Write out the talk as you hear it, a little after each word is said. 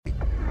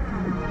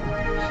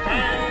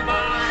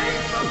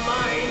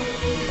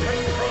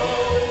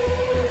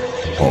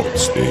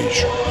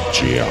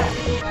Podstage.gr.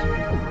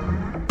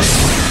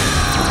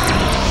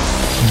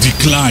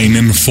 Decline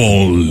and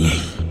Fall.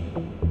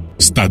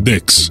 Στα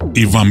Dex,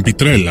 η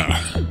Βαμπιτρέλα.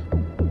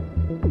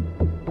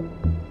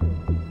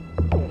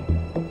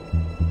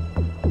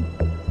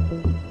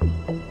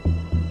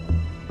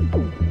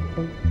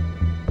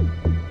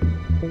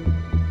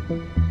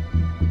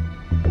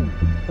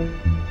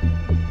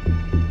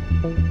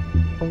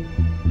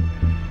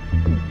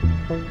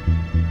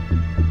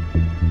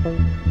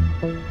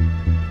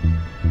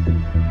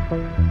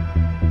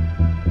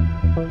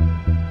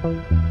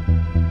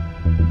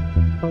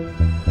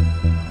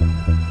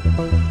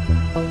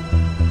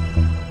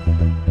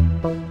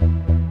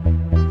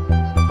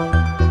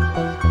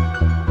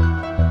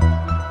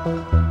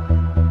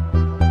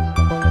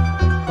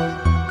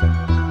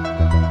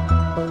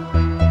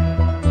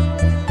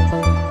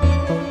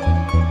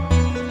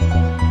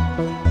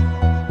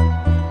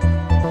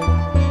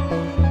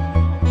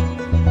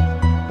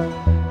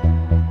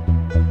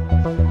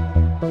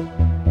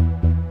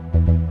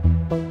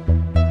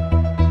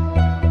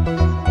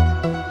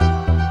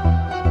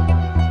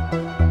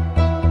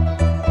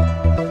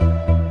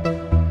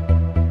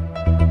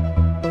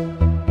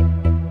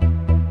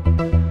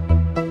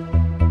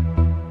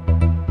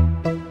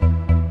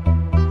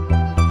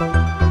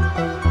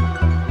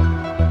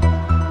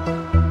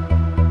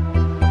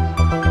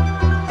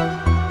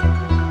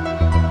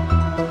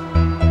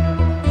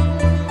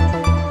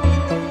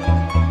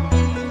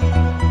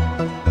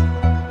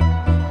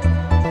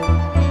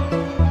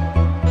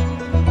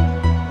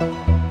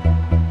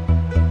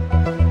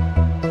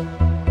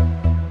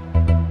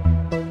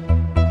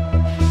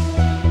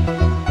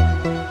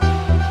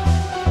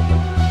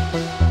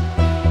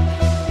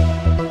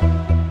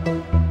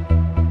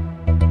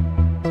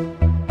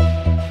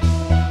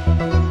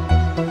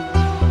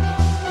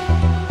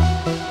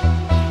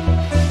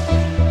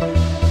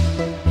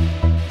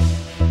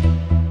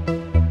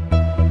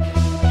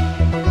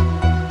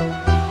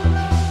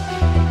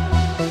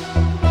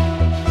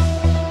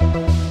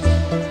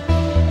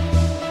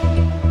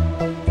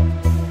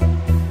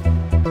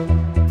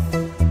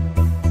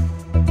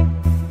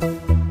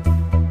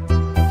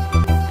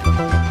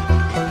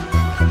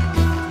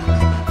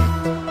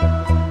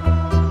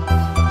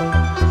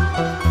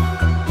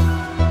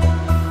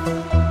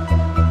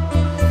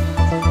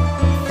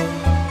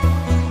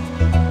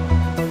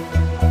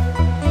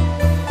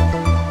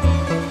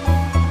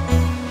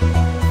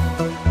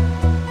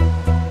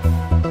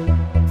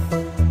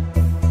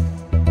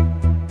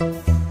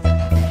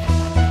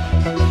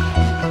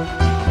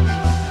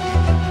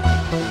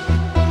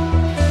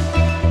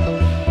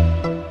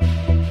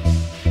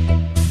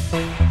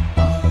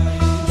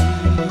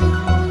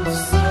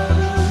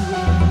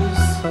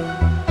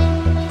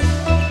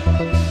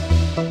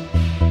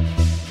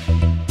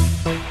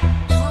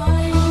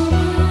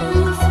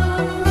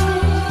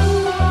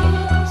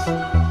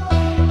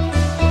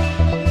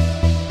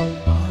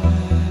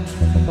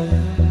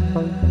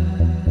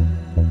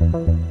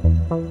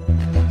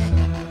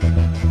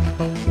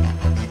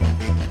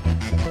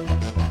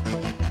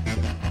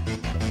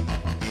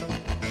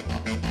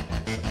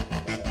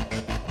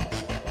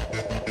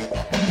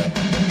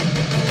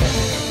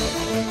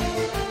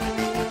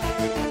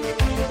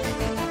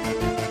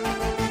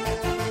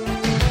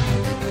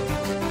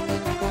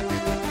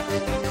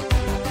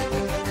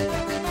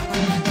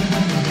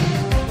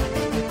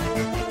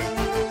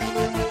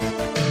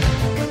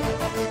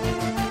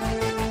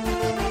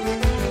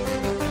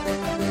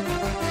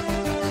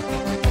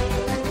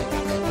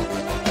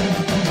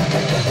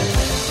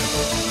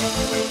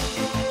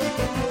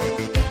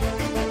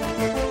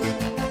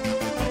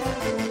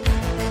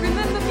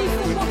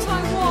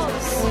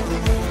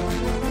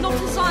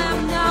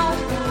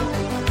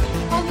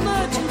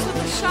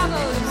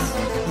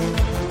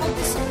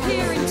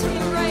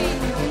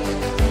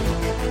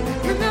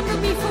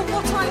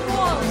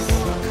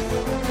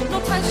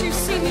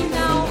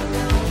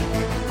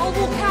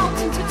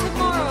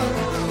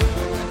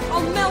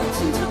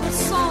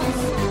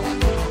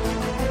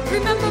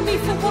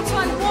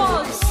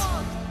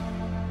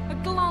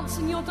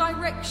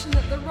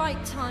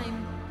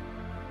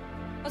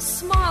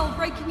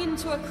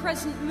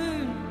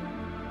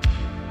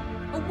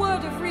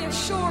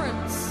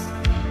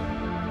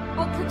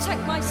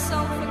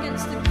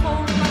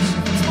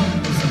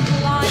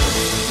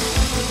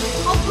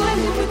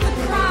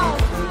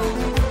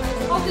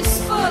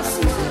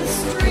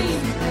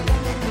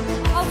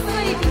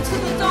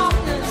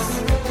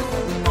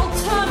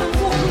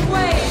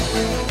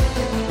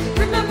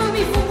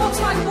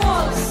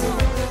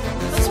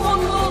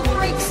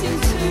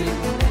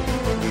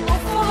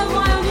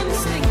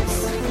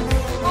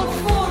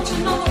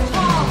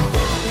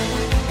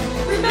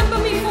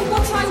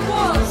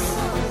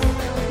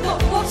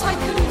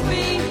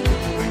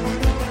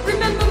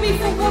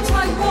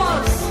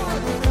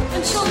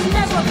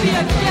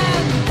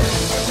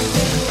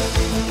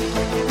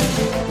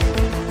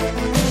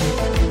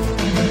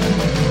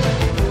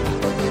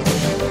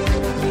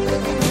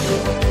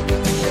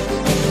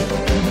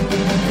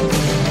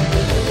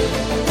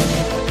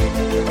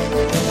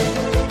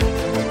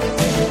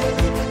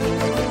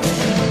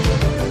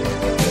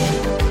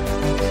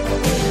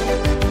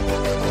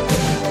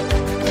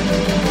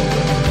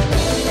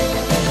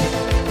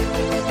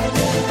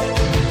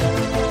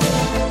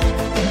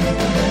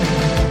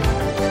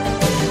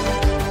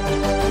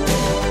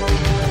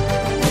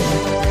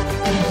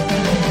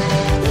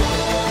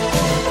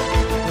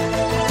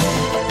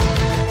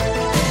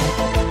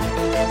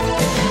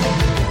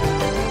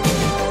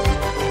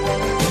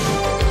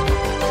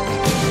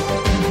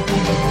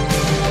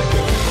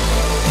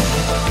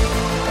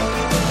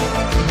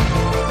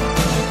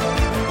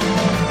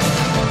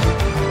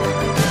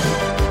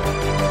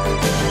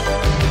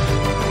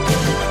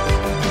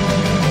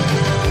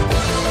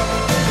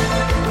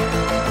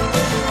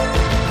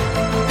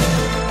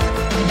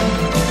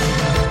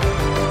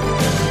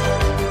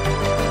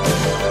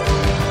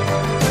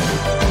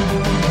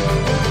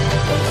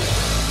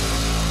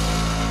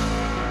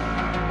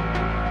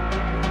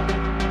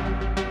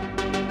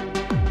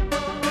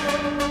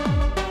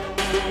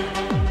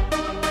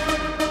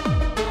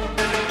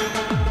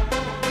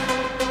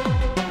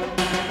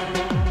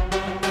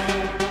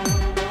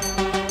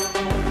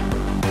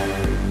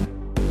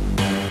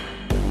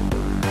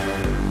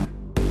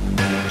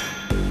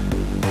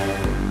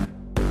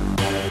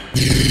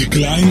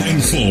 Decline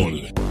and Fall.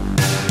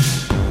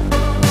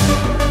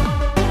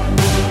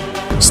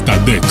 Στα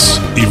Dex,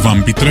 η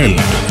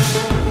Βαμπιτρέλα.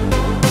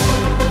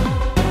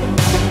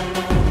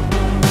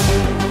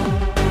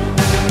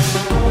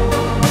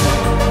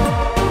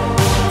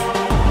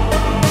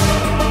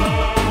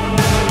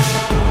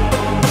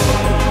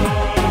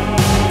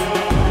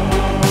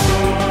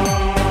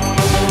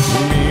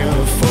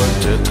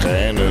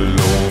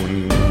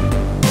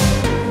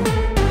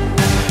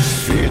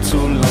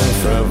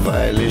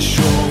 Weil ich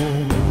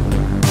schon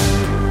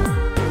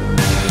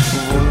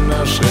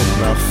Wunderschritt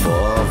nach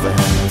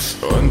vorwärts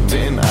und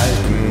den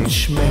alten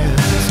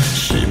Schmerz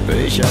schiebe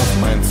ich auf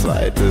mein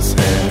zweites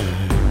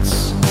Herz.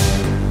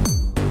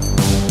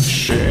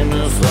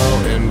 Schöne Frau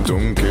im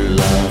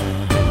Dunkellag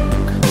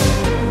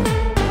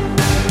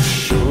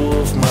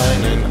schuf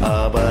meinen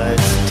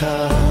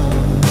Arbeitstag.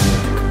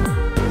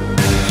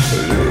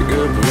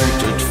 Lüge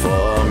brütet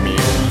vor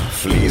mir,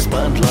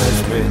 Fließband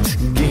läuft mit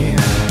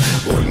Gier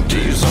und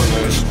die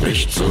Sonne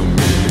spricht zu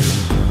mir.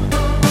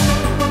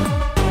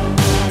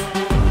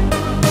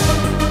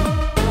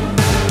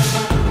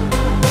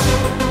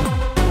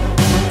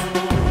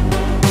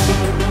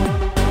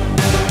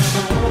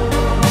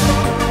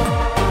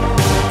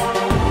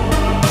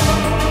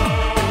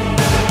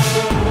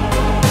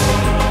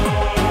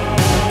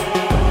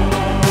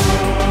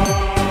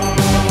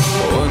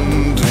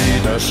 Und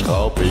wieder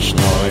schraub ich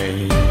neu,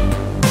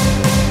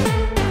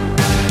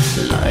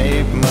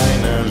 bleib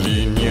meiner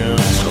Linie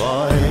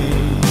treu.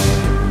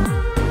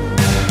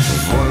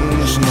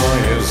 Wunsch,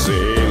 neue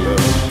Seele,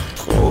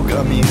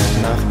 programmiert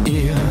nach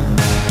ihr.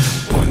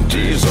 Und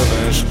die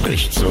Sonne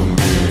spricht zu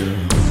mir.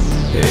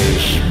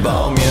 Ich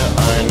bau mir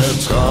eine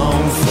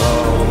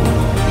Traumfrau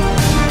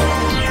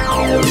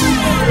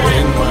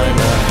in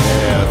meiner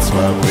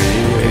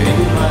Herzfabrik.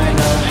 In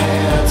meiner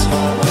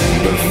Herzfabrik.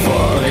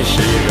 Bevor ich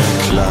ihren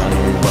Klang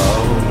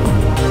bau,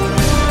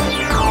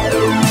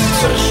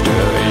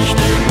 zerstör ich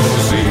die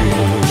Musik.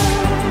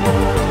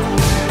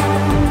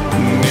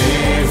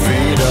 Nie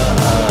wieder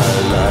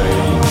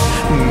allein,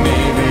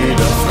 nie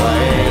wieder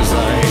frei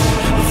sein,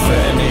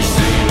 wenn ich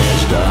sie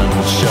nicht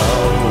anschau.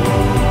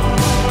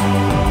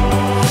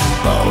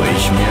 Bau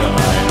ich mir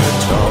eine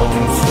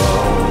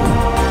Traumfrau.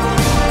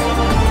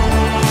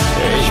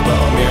 Ich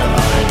bau mir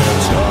eine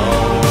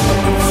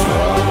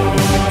Traumfrau.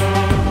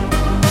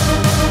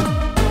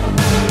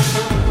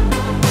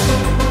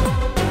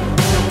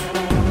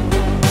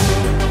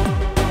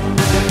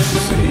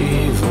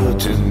 Sie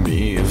wird in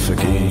mir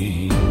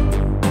vergehen,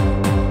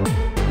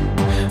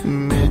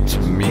 mit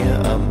mir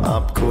am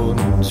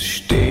Abgrund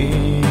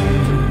stehen.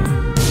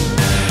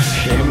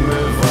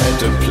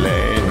 Himmelweite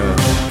Pläne,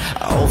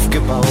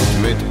 aufgebaut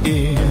mit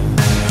ihr.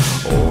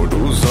 Oh,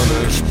 du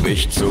Sonne,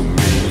 sprich zu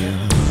mir.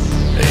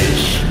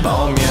 Ich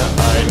bau mir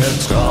eine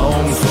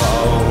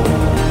Traumfrau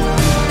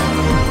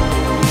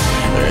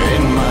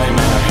in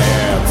meiner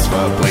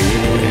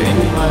Herzfabrik. In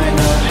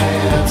meiner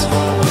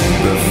Herzfabrik.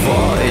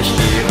 Bevor ich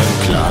ihren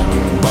Klang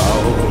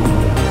bau,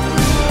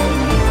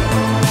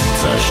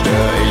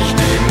 zerstör ich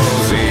die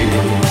Musik.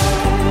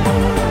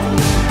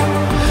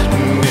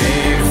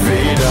 Nie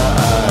wieder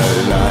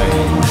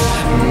allein,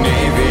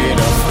 nie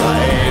wieder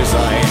frei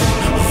sein,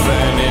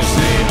 wenn ich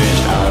sie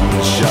nicht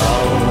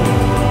anschau.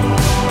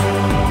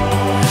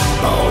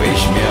 Bau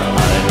ich mir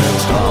eine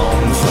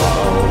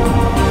Traumfrau.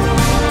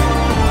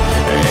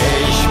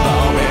 Ich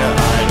bau mir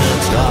eine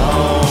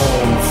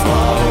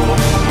Traumfrau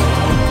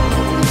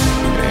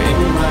in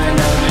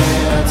meiner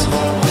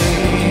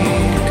Herzfabrik.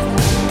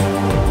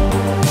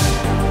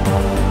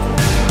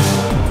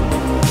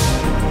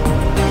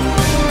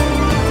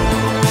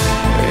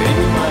 In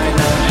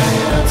meiner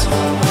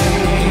Herzfabrik.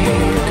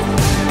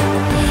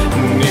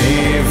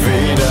 Nie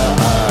wieder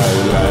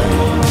allein,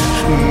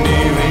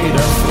 nie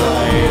wieder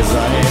frei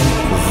sein,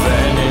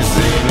 wenn ich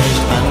sie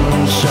nicht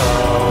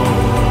anschau.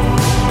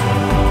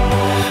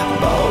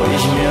 Bau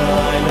ich mir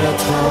eine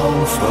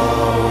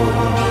Traumfrau.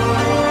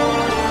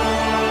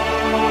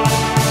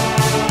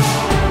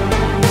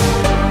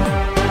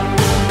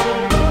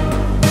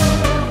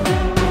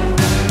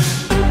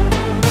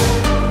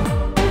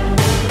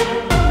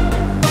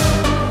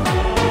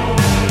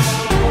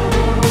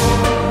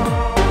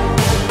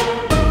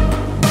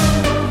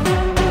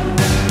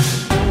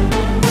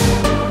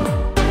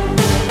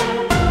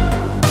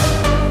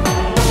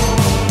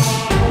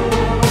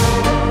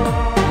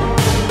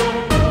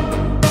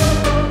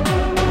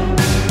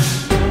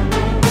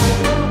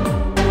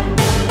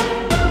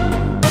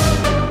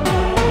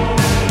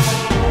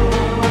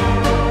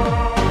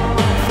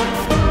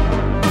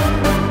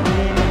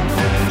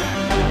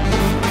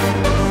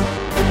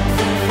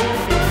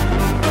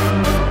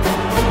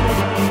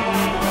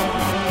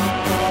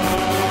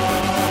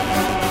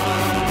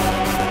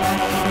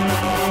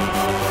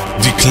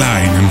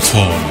 Decline and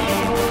Fall.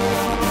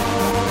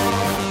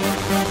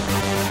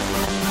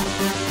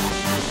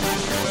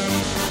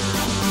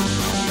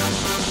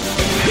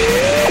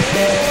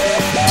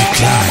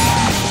 Decline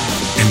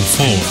and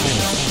Fall.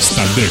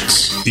 Στα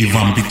Dex, η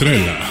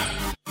Βαμπιτρέλα.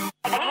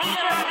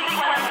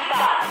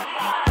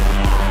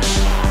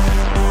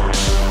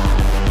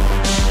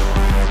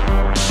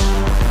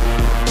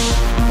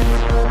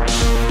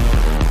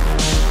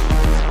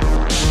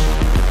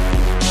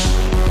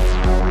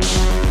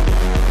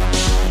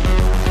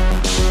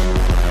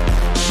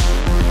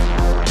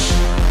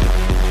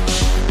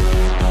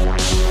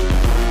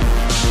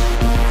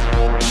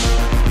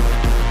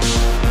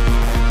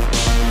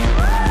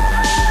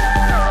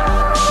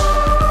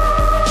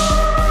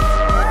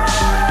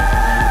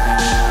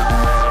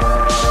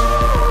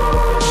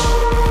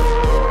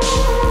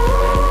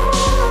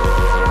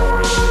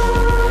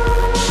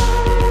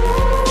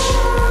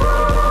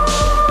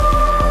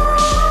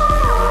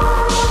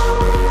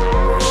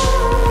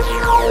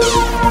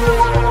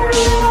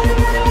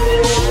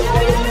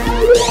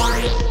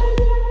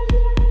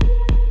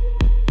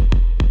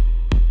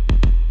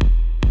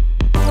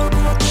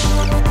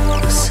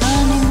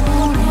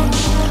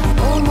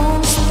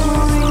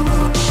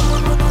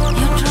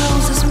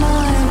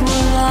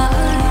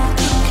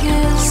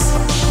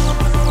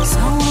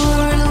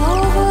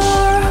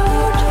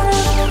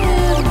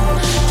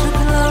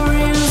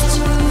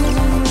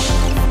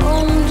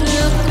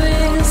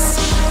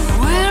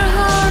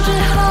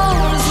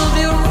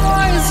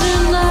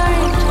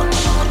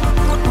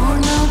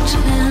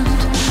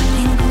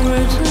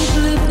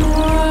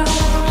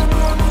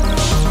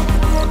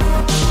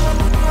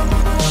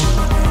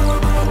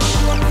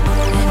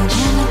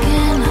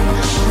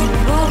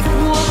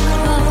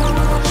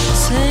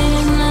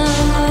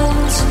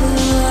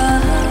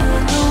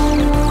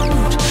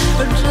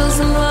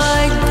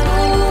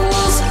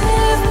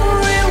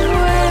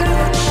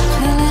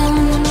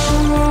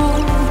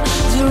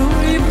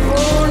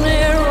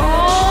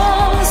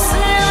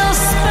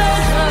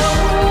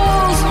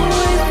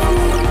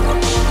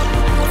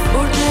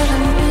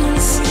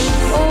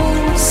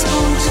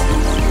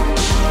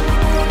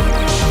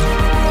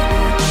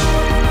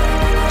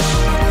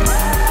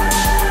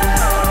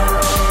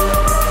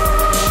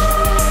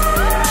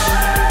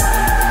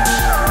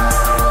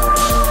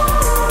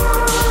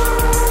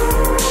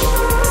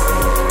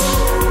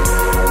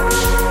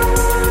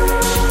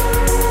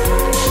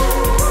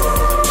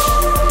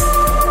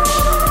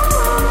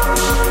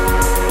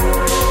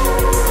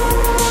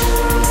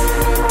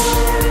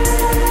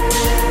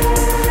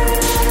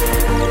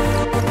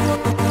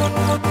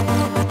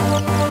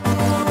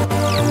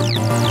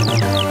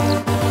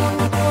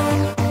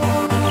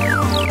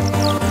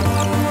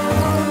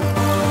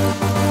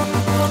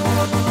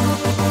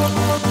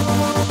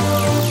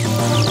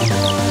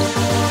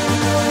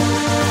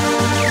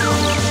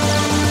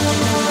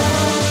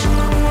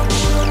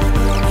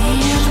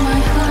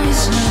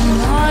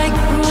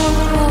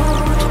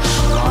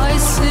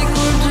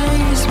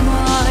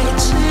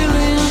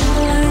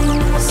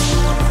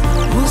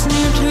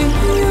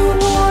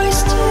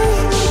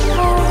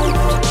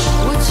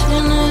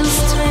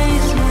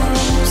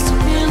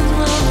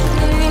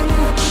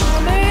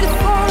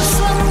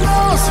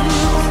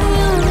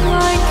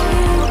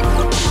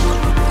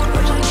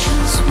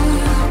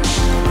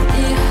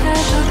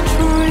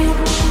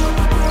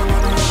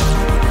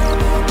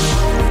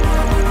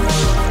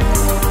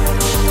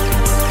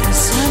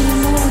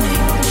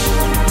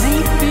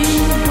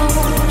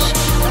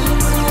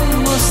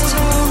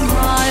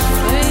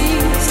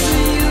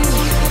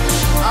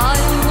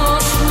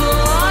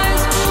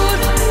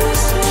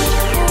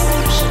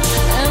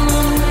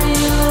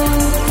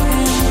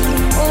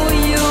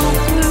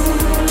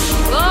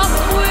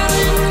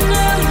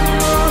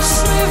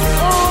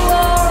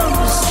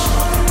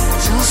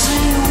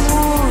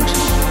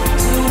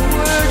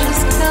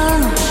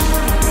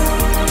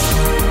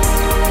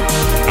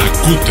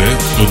 Ακούτε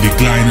το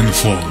Decline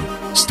and Fall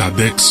στα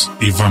Dex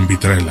η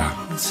Βαμπιτρέλα.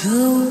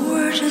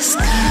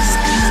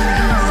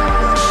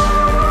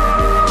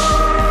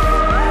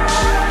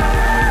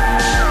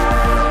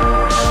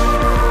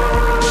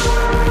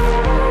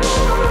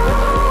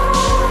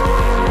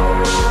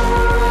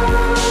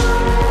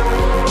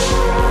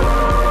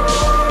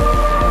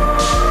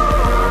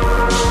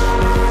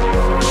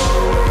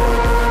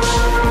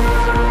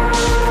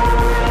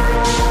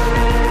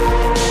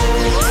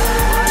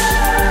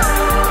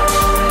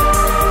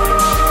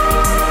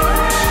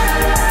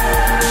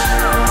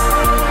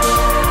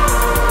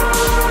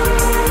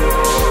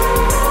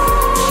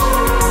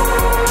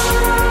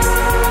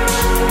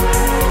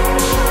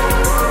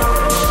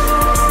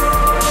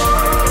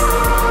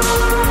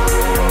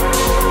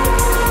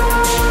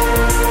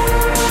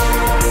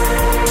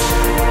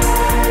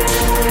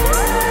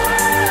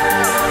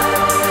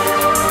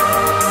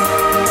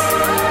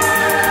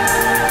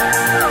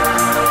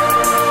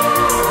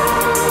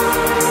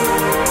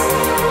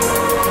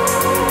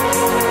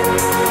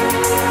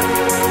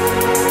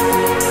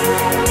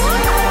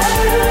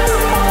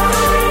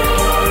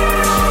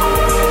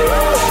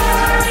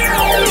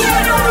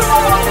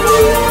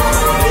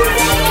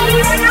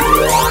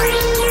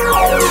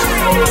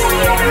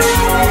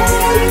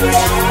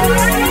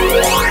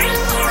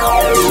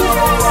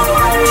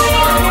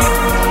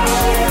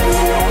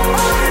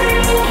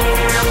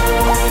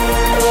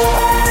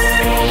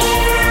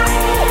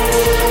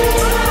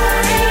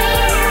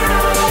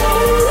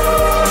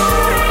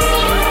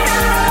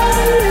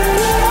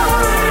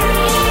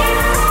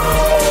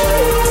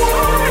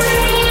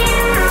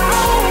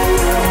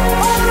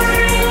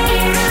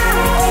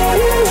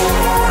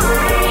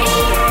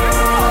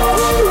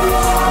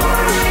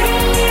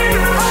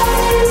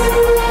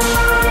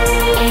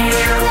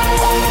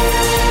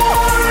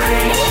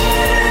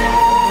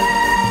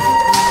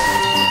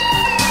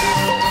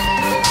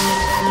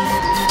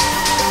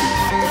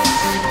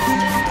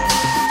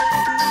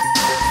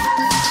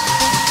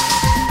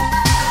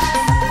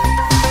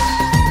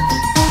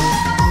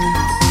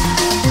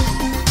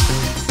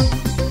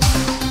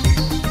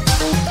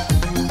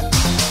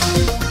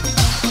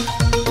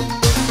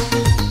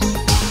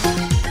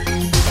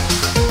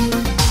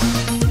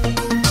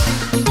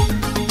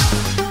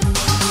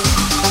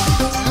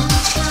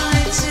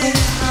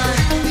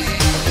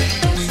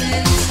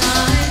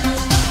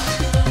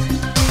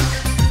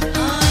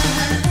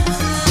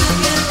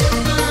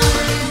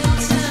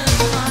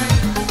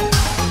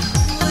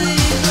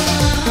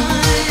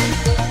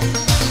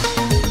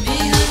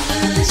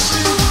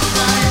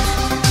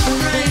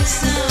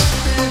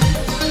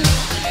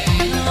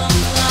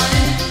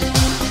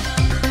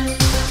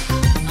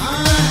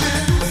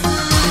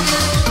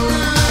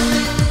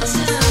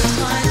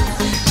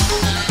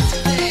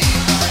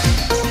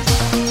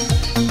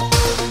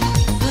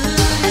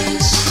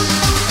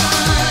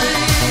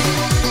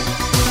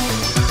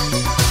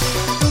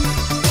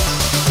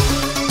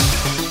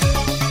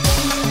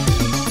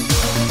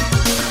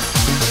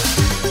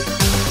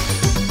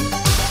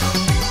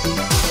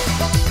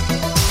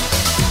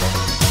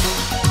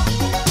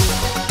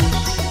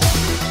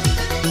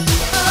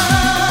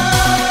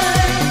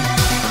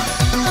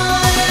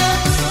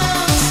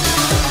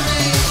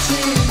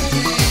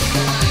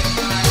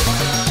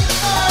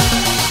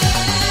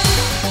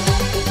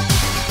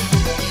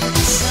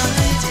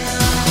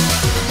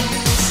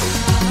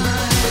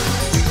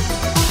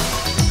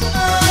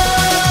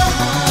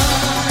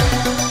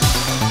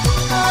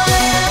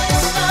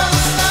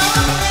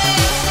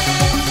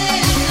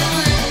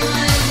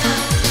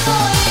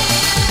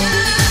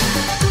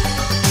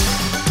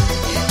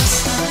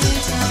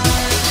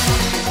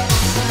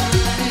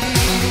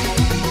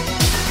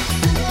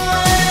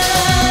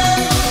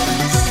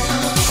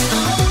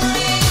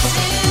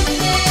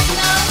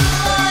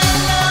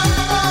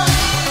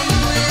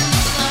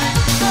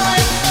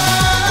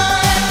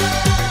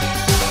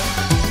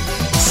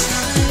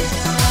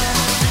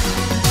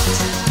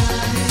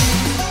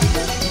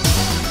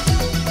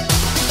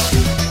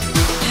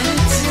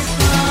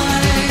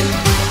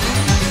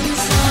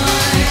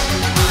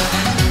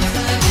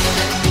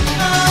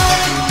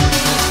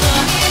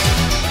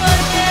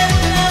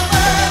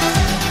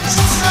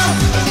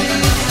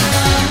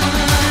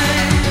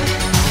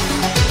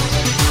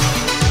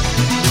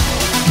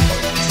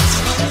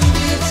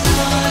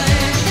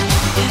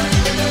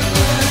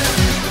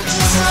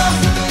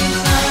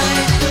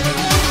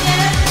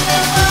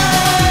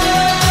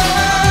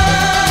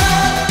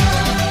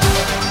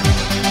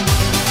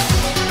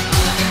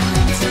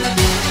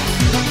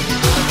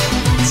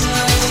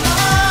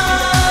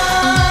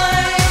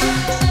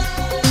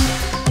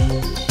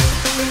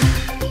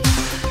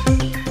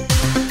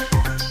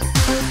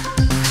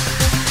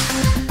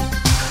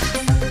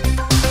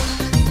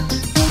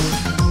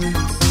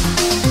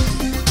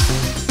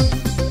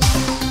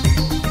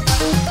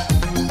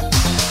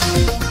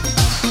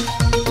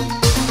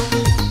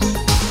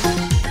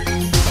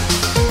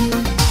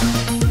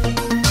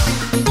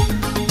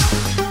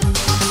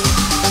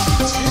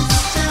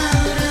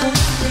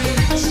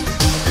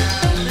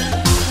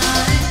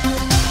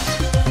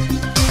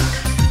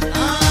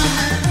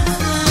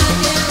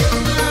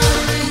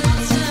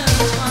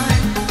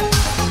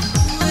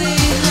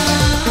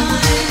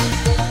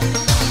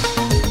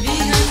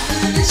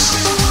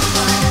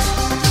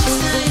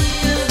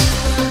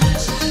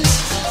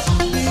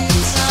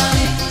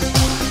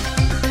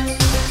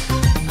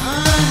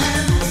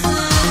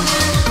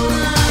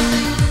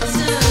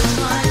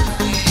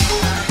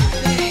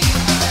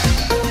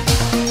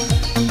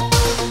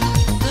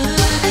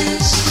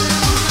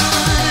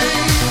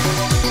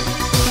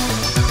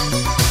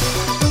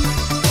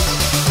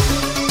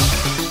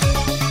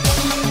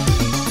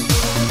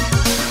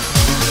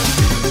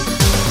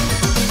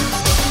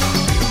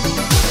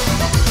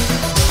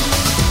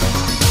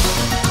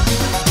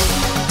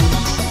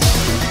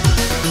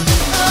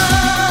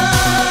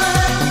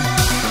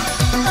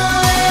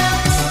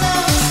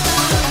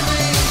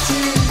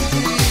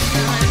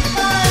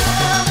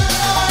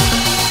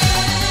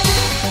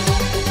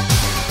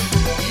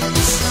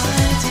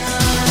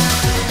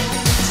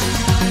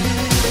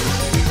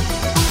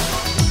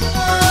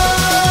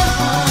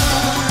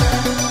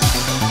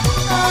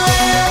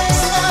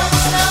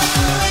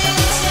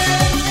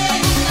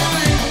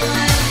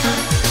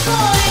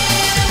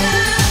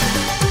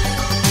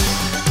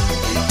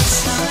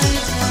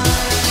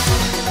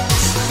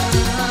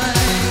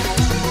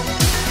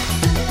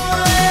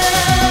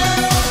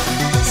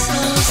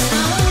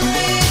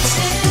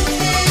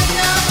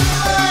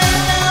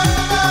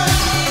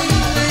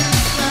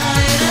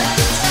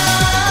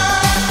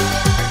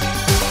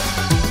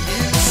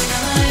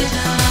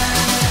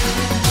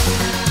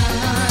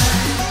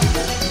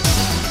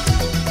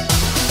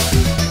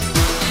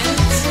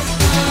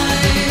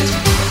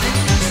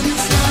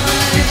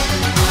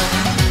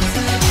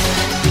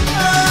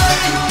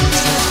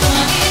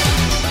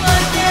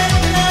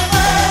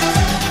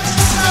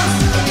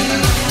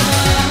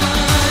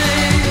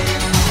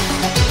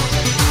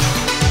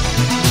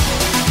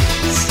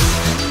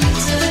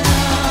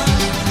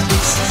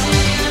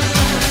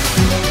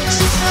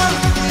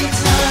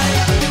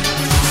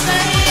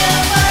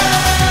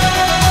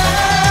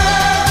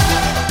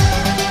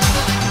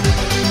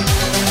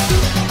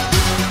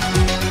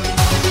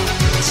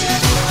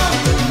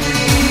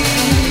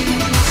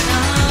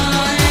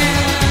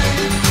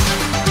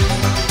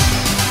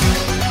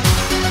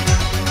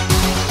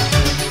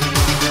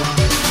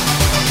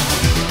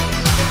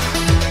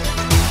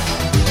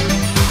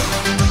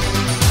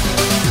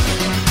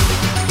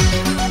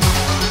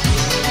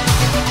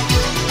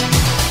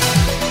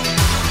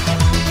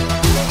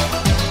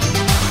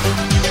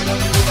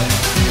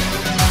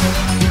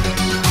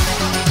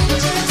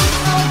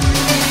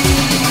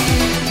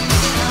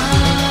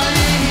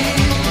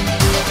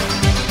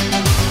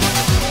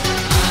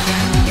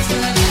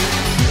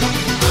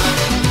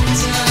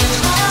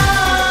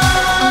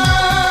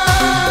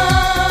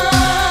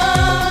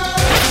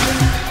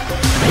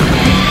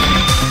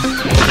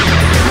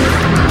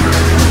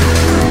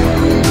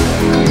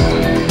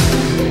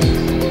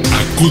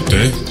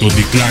 Ακούτε το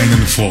Decline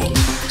and Fall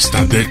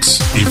στα Dex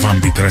η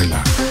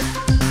Βαμπιτρέλα.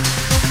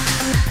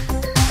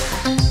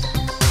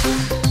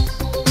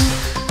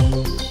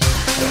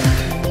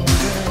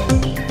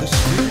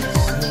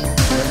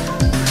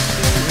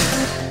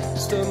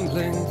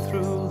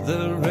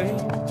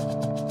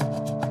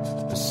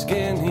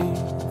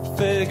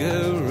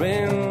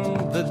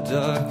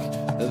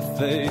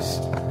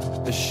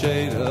 A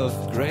shade of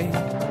grey,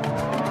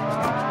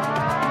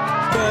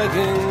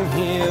 begging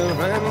here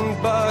and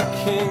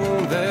barking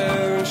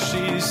there.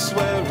 She's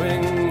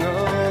swearing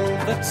all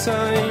the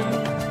time,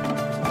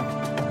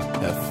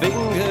 her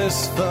fingers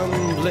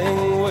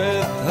fumbling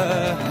with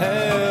her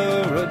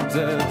hair, a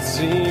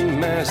dirty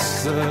mess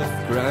of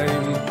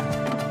grime.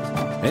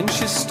 And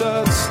she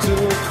starts to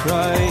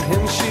cry,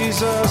 and she's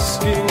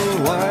asking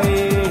why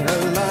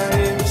her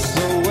life's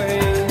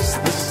always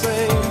the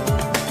same.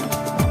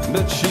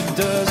 But she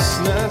does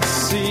not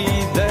see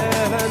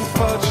that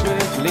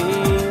unfortunately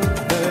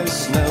there's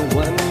no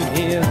one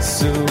here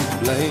to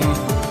blame.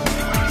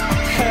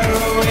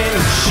 Heroin,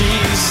 she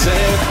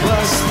said,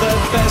 was the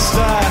best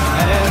I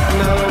had.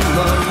 No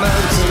more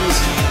mountains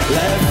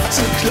left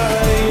to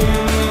climb.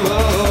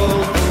 Oh,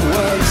 the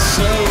world's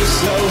so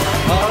slow,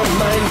 all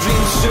my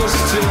dreams just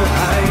too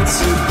high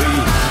to be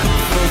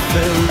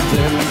fulfilled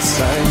in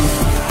time.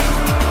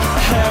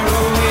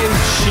 Heroin,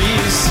 she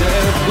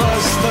said,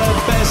 was the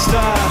best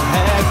I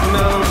had.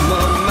 No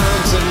more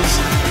mountains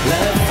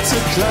left to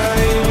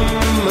climb.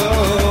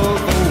 Oh,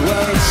 the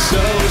world's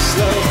so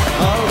slow,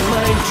 all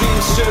my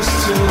dreams just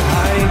too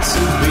high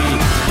to be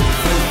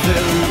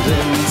fulfilled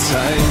in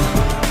time.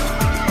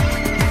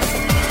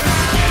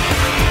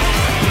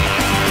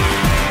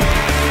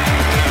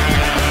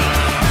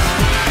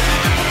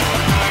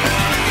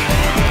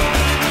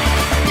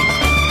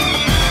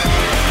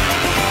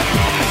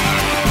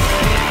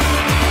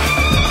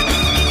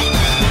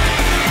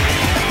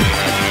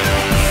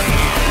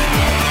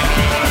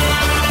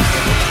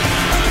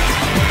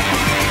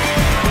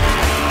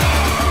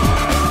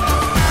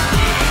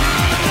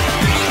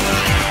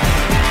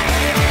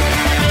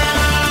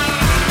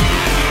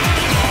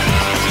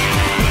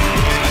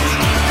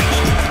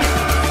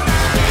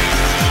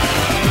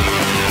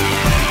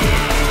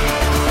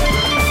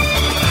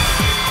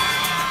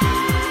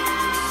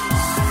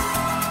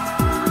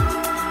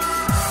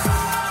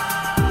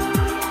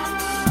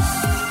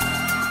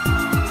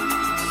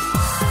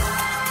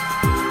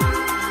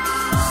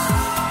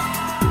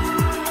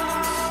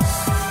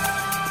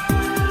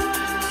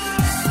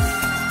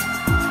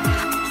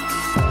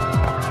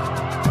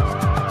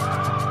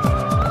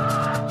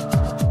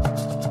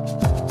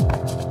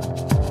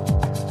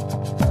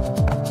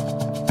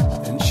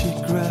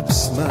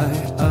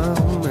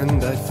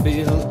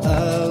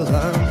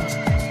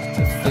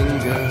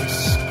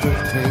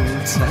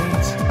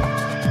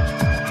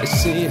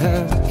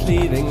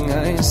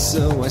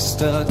 So I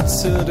start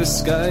to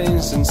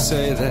disguise and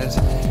say that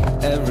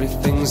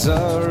everything's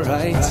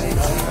alright.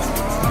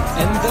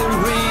 And the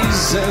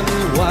reason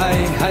why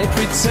I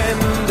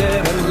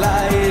pretended and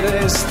lied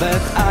is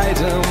that I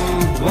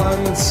don't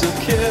want to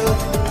kill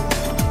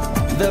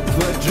the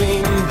poor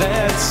dream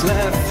that's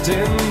left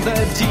in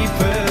the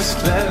deepest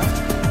cleft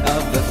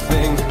of the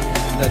thing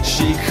that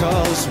she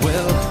calls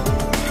will.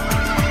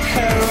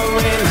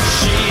 Heroin,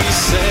 she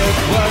said,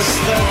 was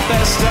the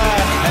best I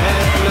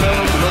had. No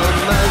more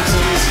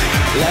mountains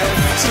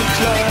left to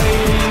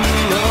climb.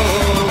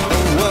 Oh,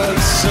 the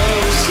world's so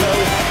slow,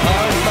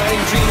 all my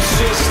dreams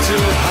just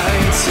too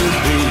high to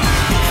be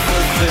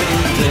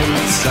fulfilled in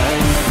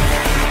time.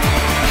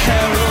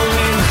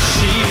 Heroin,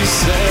 she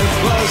said,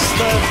 was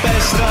the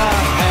best I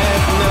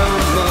had. No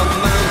more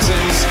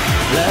mountains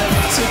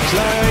left to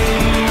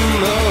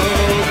climb. Oh,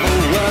 the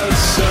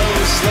world's so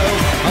slow,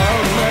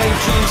 all my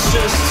dreams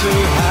just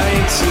too high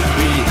to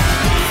be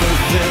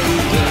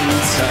fulfilled in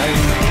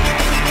time.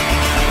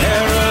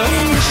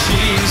 Heroin,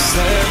 she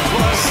said,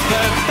 was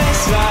the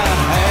best I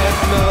had.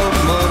 No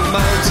more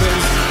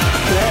mountains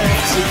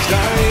left to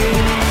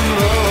climb.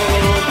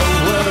 Oh, the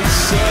world's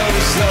so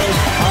slow,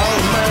 all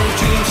my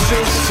dreams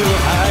just too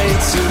high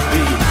to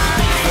be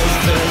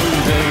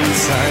fulfilled in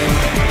time.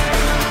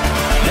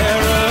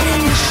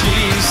 Heroin, she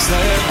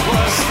said,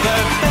 was the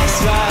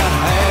best I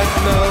had.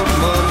 No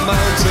more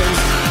mountains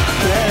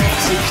left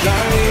to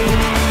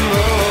climb.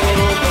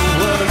 Oh, the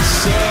world's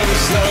so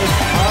slow,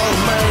 all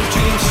my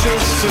dreams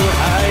just too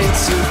high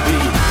to be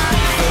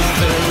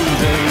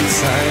fulfilled in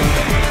time.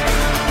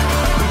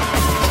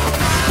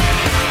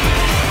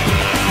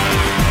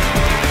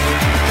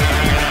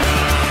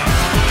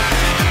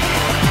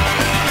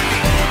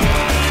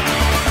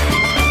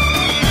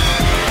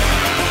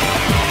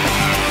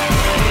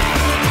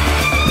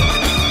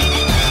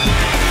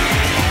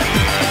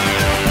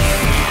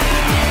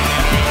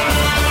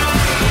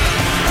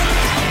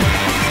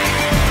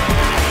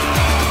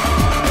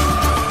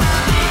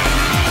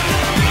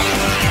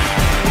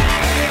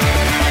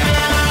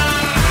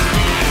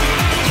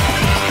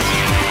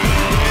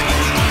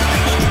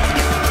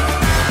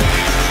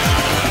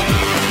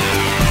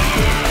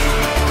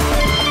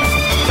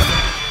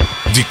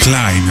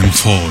 Decline and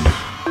Fall.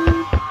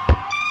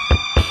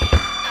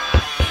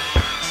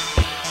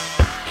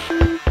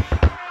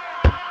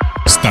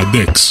 Στα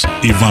Dex,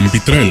 η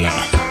Βαμπιτρέλα.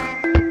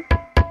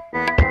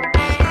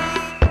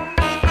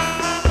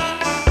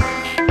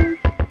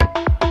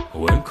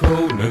 When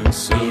coldness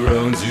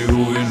surrounds you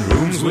in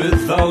rooms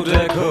without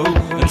echo,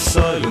 and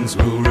silence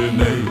will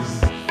remain,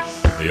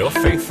 your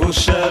faithful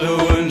shadow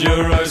and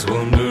your eyes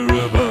wander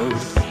about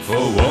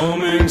for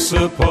warming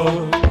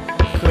support.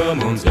 Come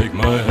on, take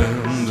my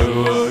hand,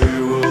 oh, I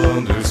will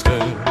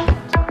understand.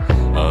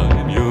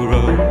 I'm your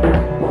rock,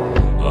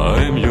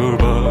 I'm your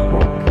bark,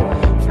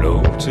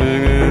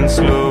 floating in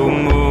slow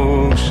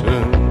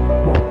motion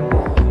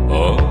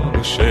on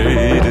a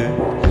shaded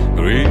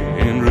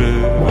green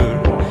river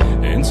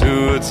into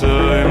a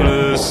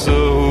timeless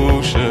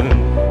ocean.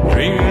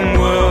 Dream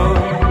well,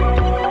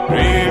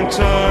 dream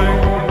time.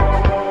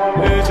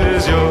 It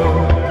is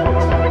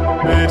yours,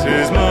 it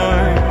is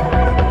mine.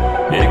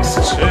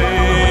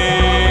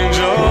 Exchange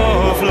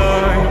of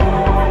light,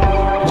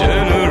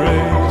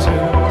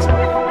 generators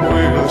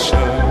will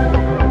shine.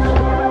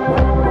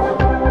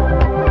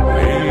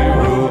 We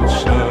will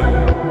shine.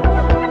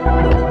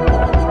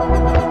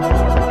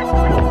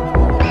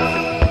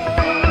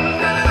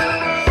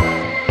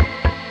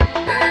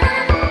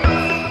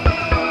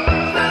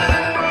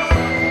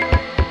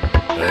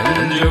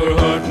 And your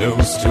heart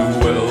knows too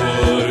well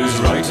what is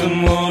right and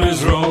what is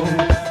wrong.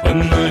 When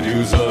night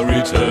dews are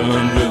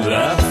returned with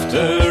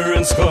laughter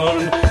and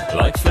scorn,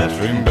 like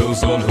flattering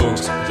bells on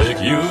hooks, take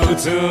you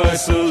to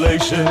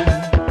isolation.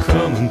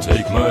 Come and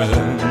take my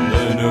hand,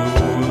 I know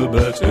the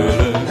better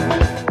land.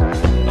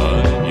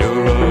 I'm your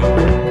rock,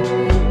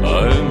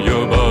 I'm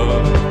your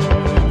bark,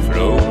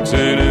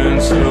 floating in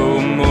slow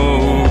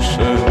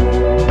motion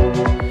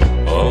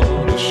on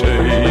a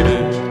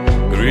shaded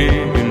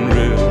green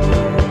river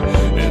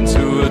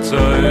into a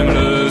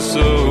timeless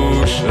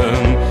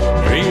ocean.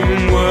 Dream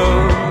well,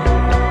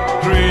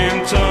 dream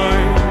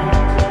time.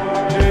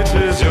 It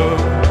is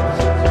yours,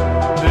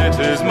 it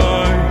is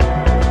mine.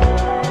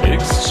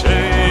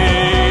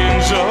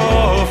 Exchange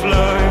of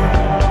light,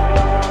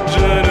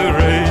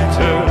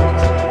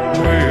 generators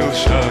will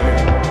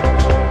shine.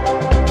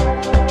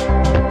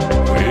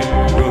 We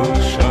will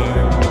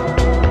shine.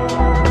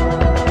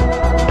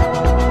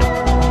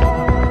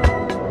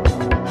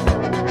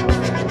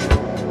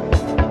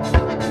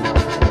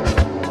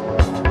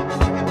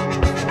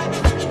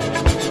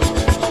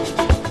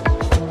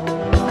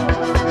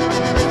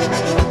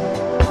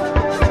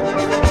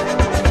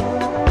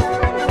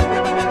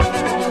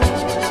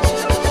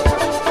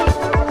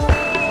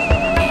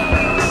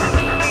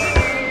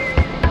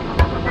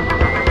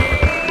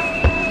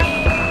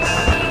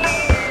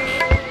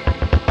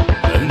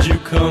 And you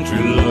can't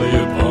rely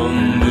upon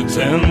the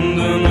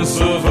tenderness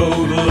of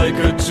old, like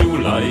a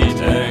too-light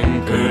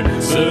anchor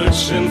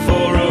searching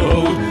for a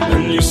hold.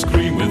 And you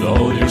scream with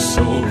all your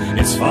soul,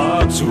 it's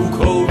far too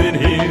cold in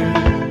here.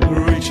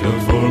 Reach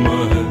out for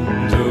my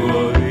hand,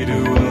 oh, I do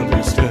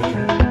understand.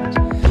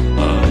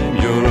 I'm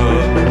your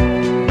rock,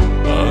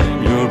 I'm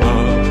your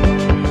bark,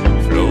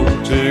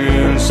 floating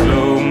in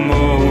slow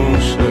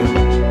motion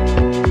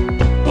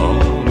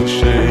on a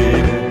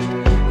shaded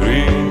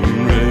green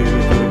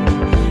river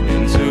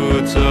into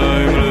a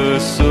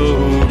timeless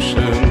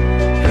ocean.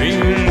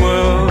 Dream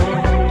well,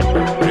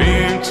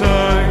 dream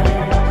time.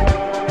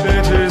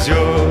 It is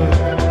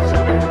yours,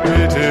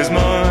 it is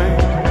mine.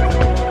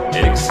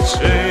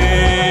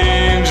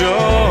 Exchange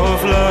of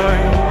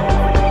light,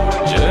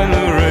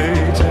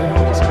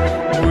 generators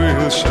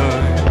will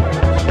shine.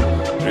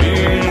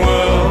 Dream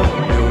well,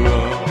 your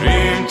rock,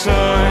 dream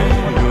time.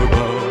 Your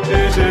bark,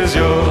 it is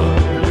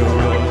yours, your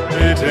rock,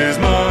 it is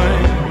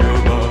mine. Your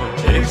bark,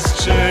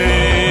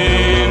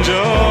 exchange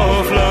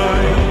of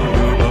light,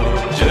 your bark,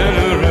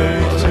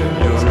 generator,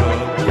 your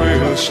rock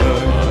will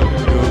shine.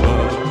 Your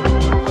bark,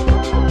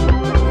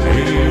 we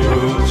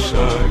will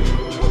shine.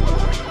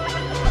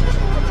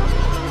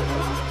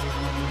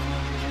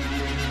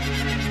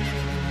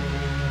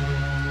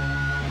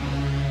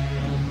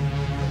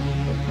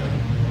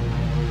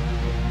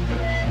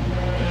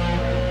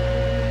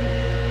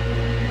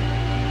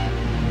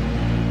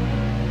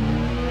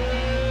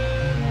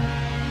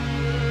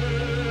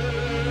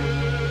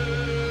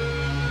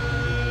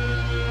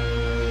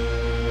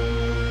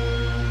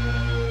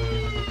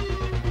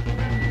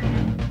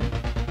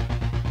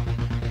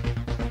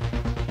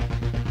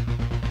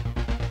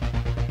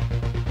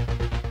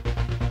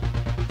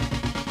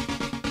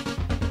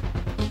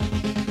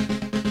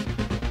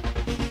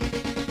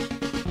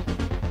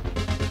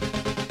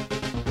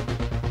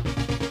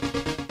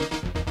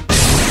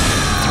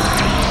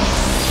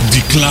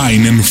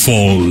 Decline and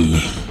Fall.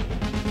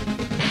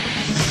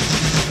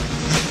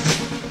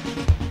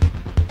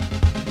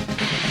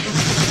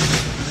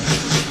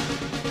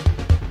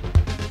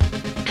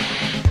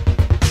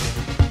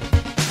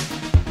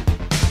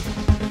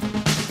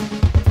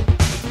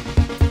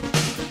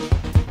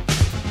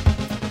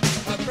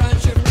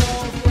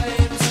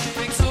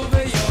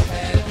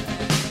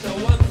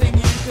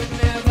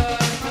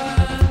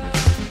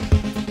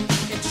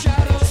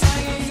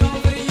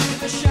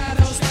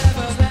 Shadows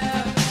never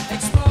there,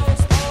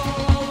 exposed all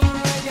over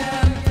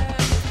again.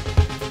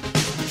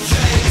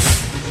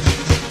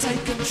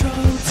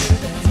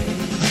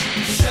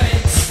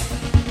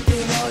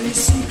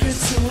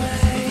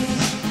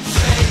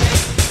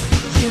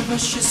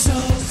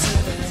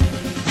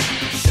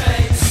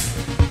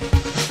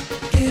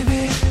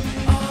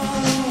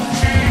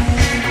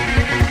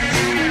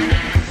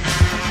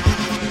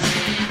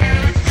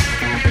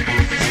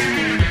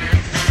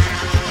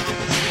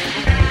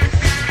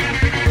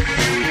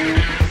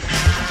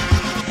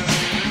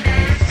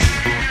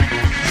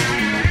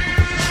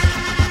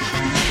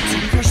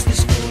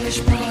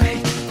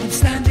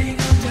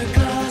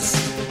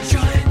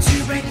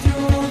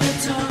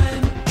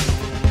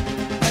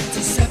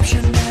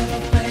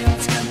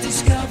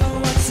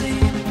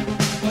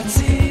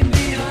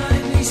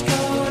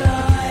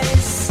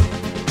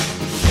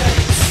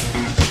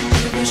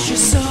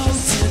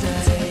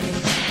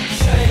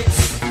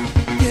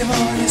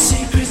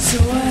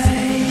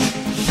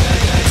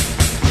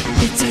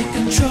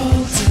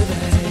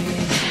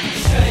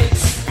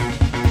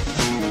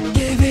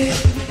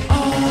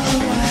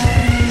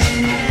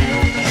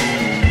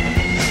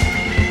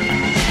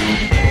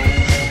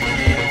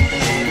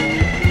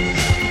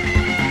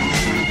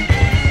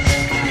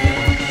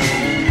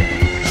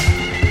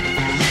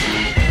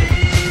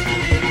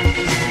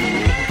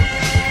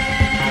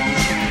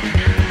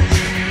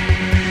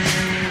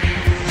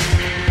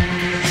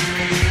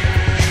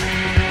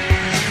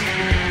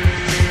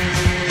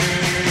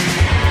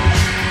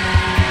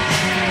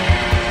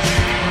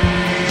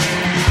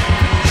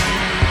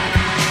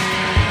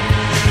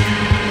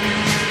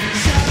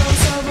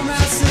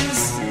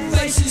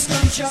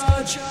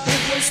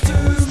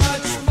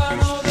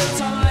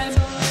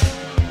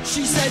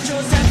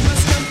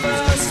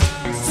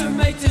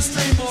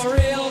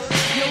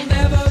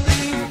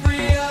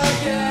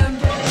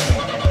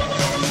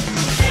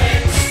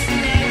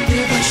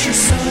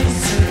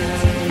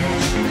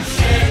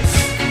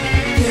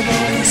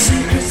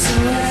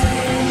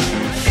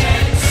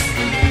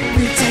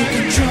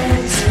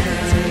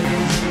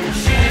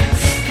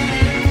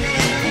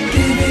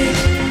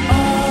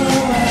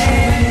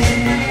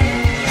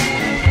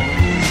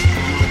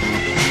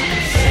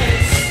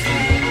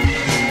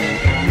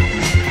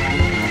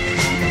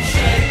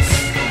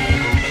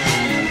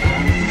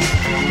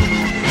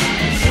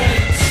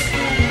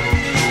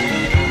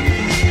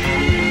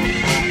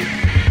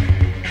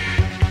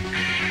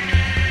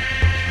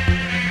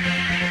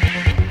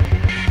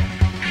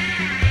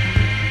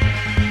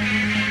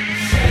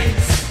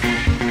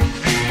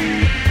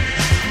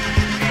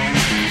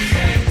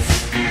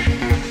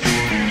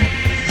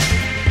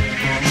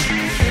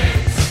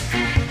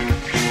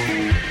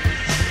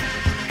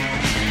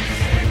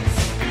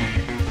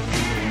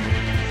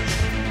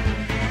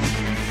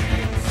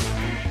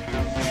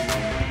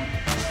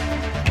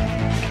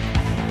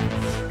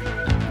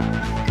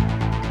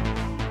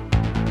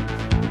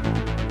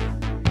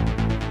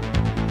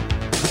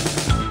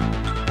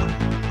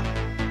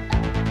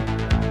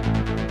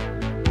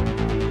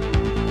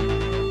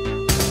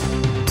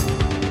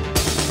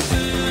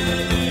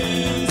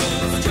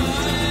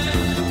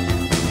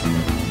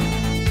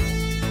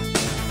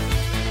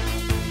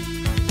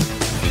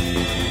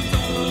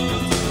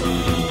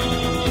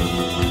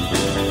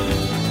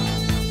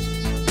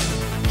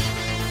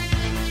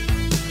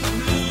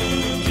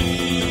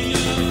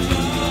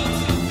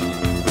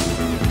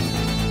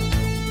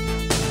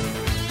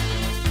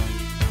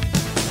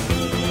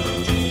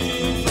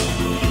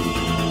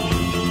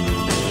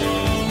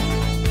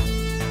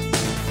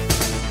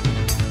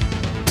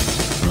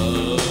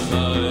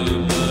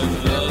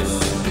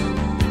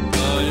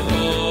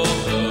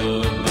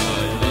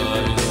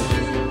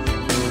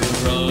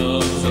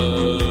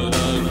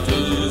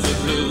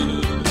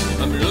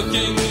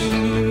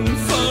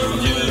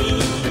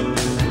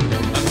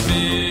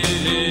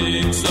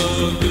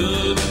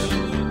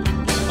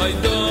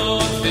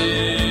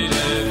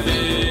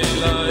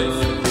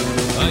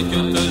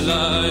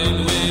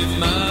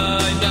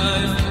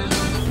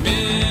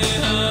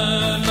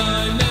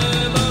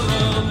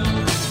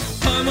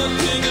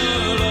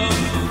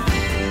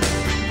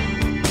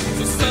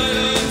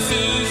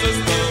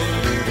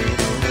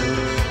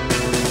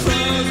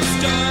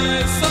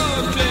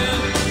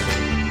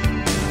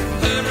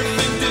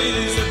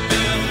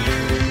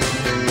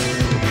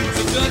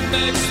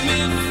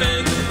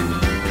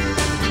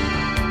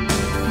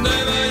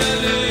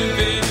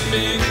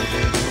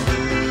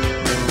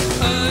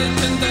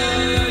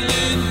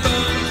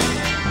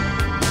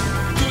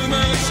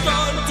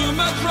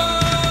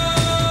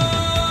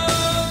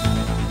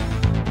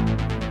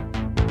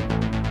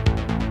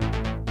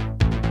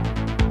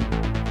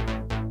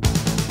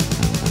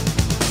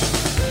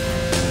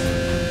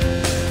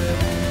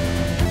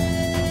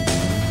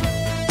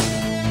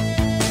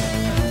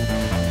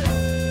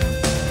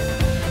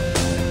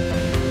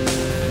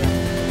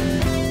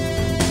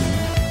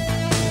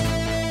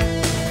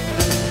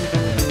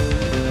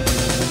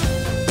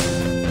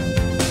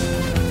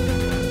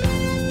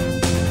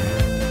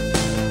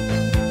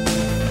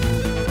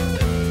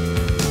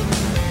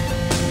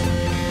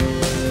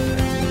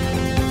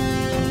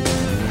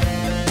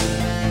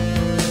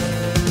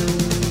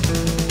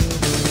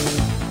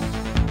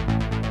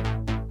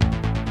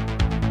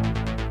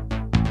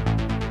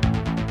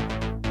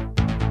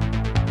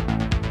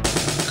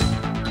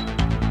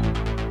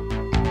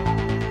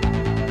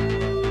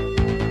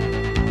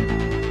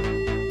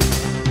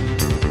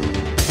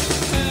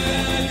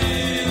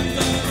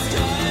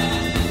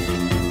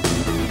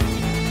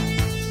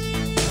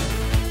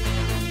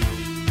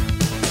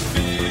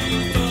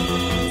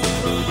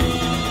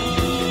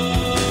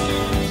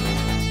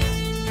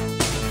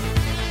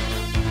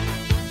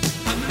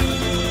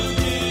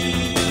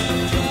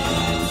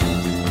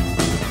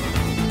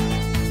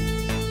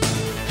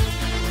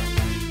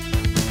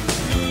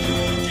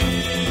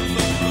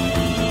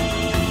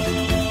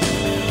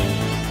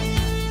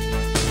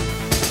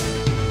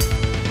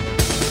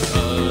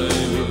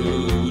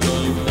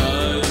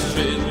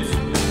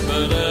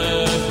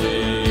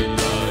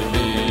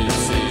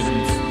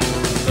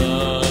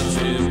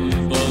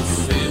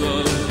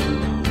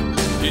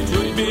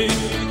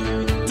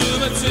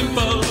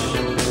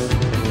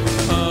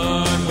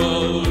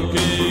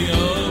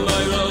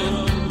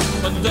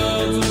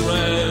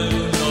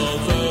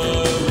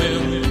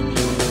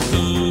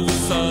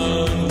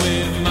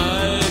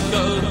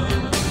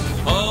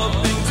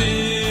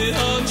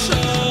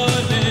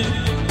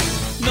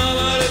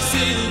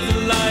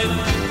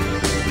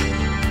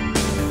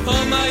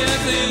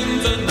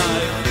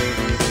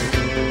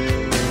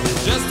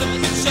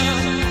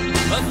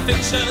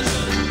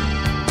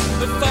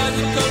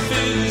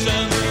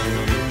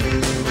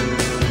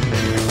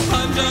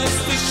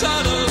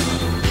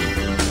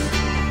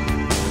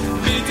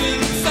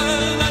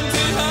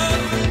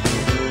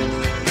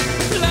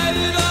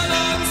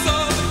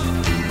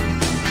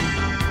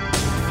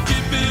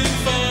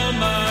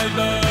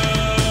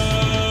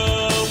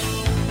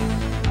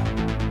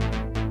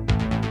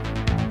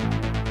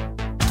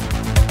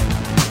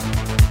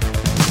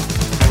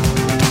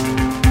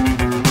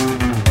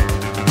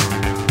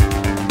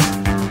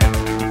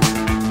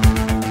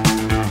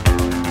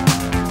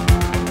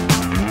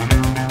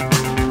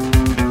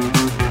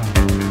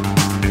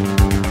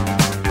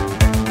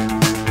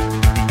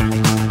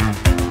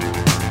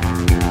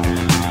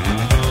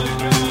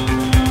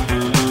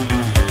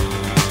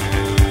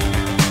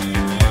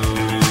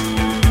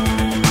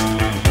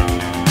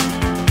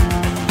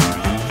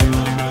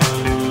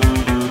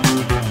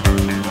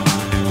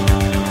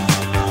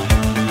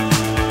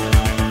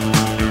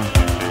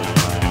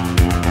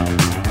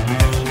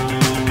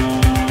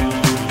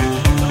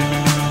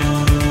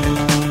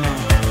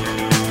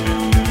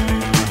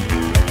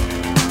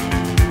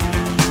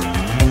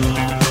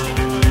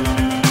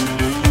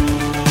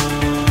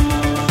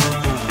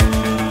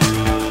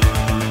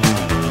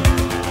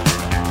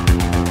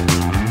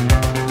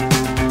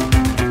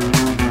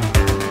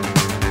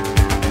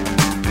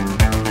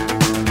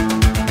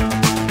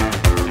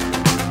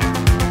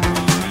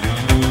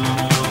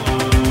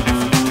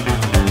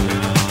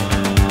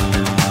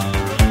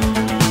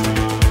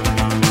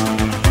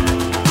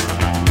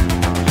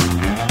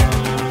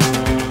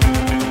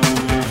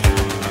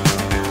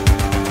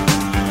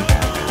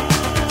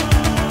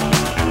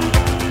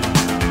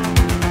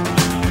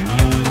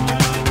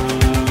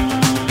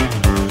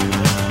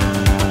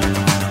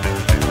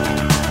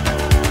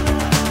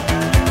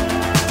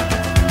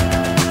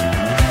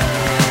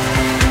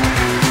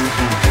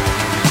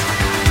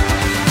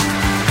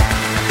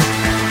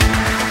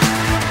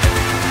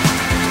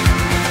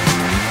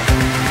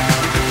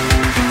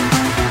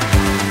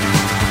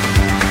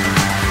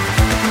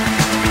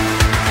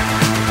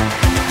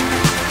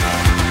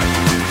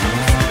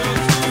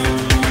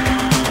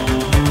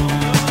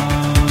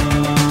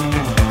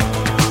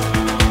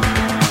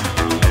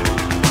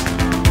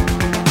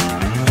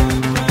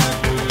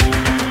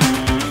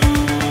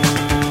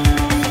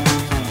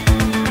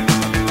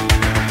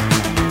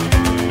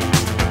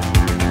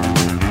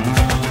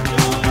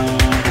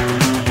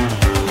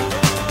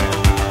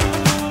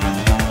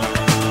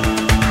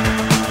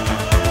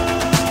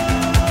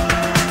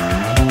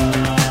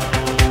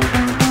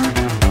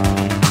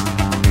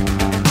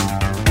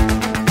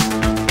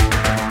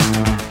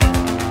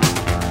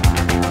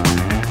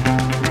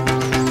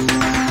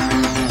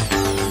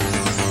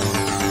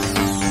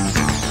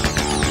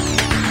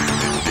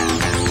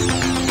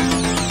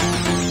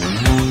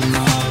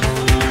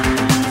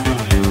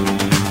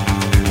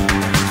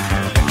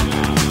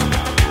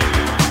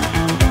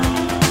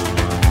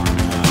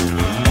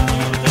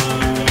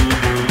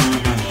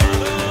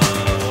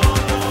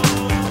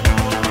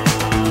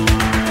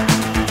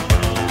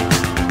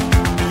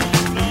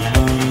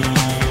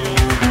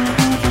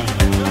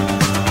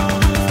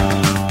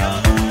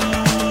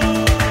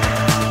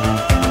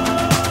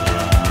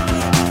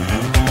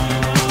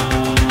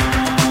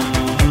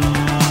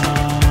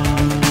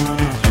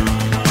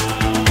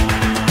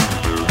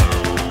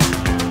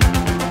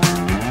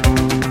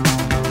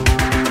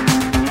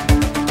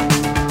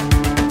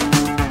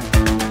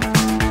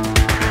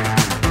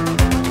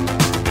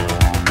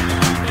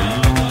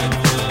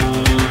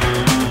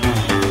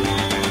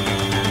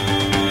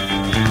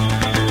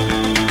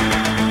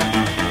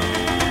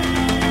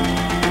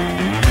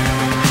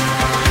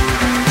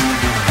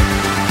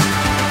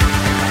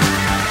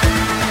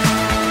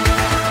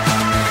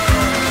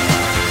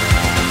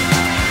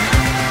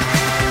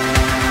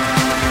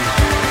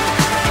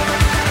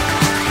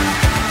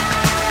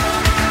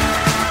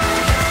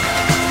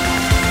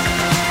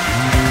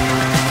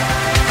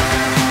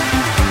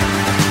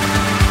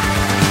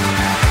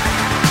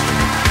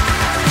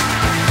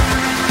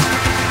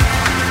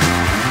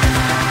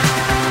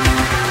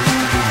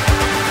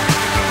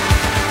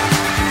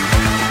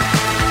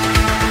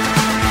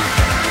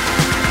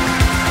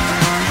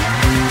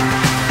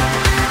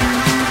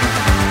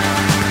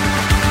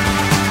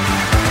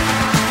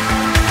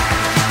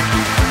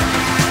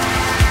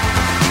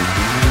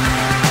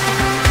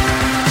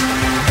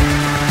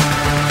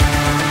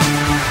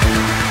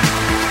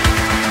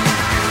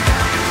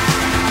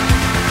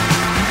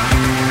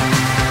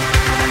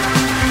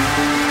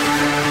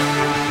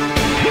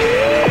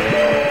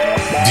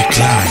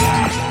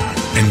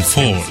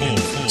 Fall.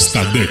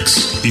 Στα Dex,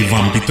 η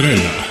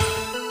Βαμπιτρέλα.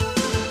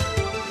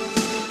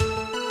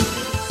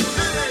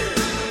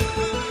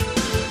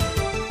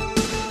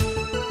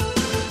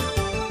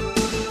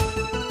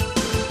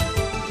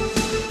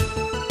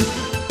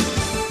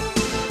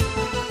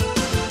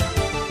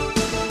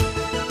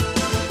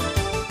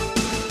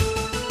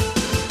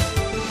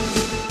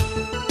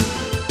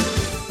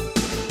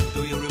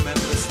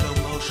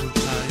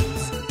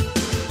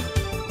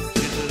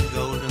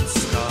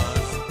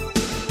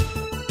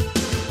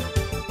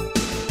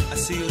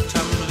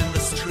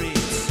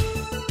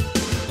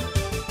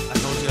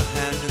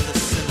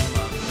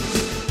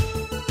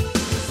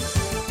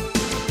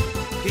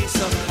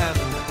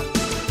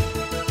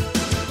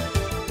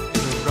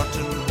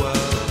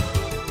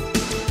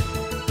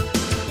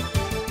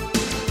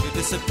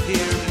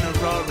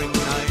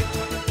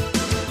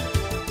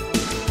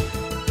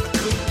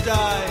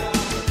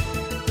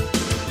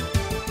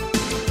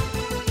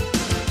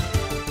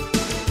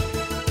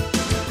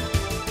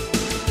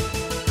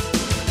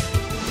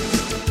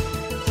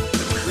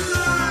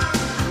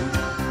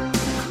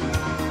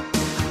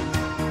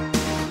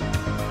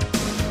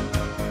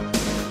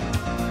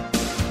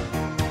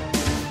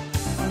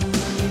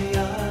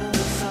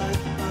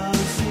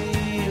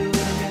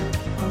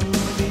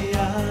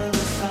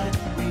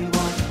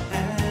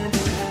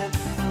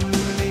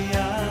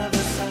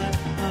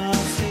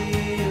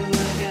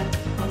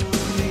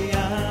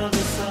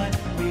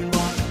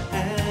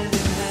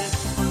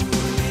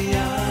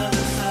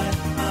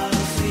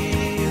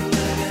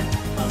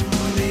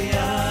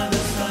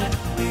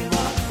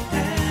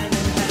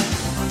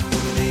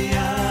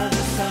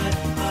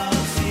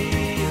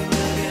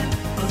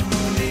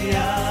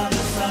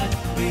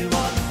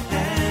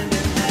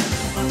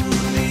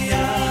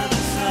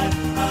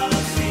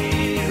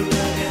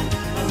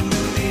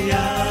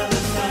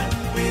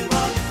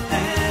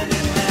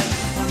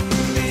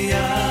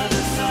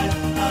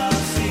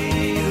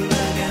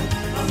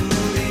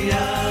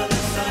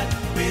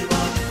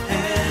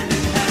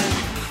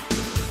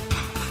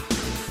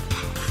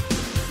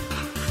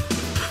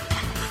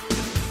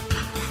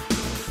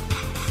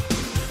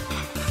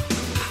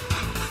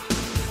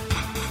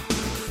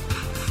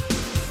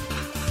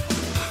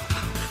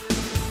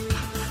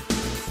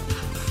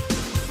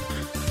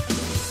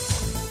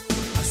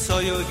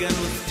 You again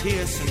with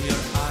tears in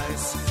your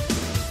eyes.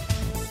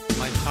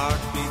 My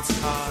heart beats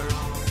hard.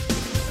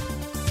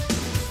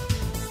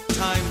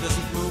 Time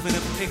doesn't move in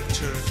a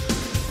picture,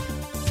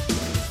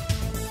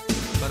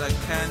 but I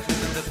can't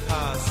live in the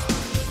past.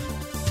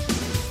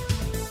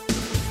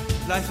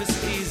 Life is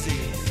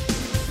easy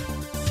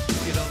if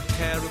you don't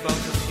care about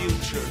the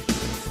future,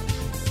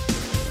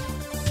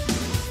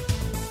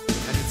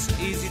 and it's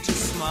easy to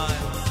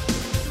smile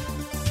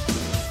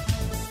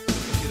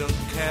if you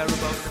don't care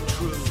about the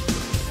truth.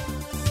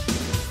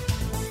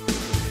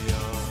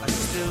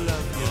 Still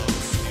love you,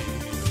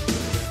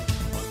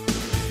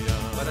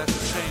 but I've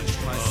changed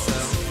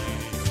myself.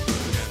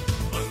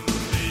 On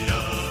the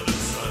other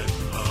side,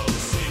 I'll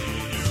see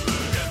you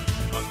again.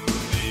 On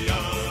the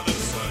other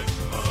side,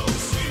 I'll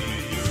see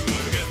you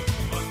again.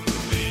 On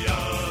the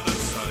other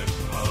side,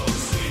 I'll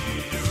see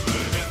you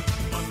again.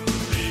 On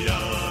the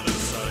other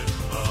side,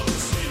 I'll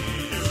see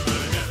you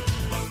again.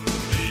 On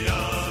the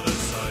other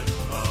side,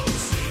 I'll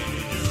see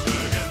you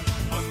again.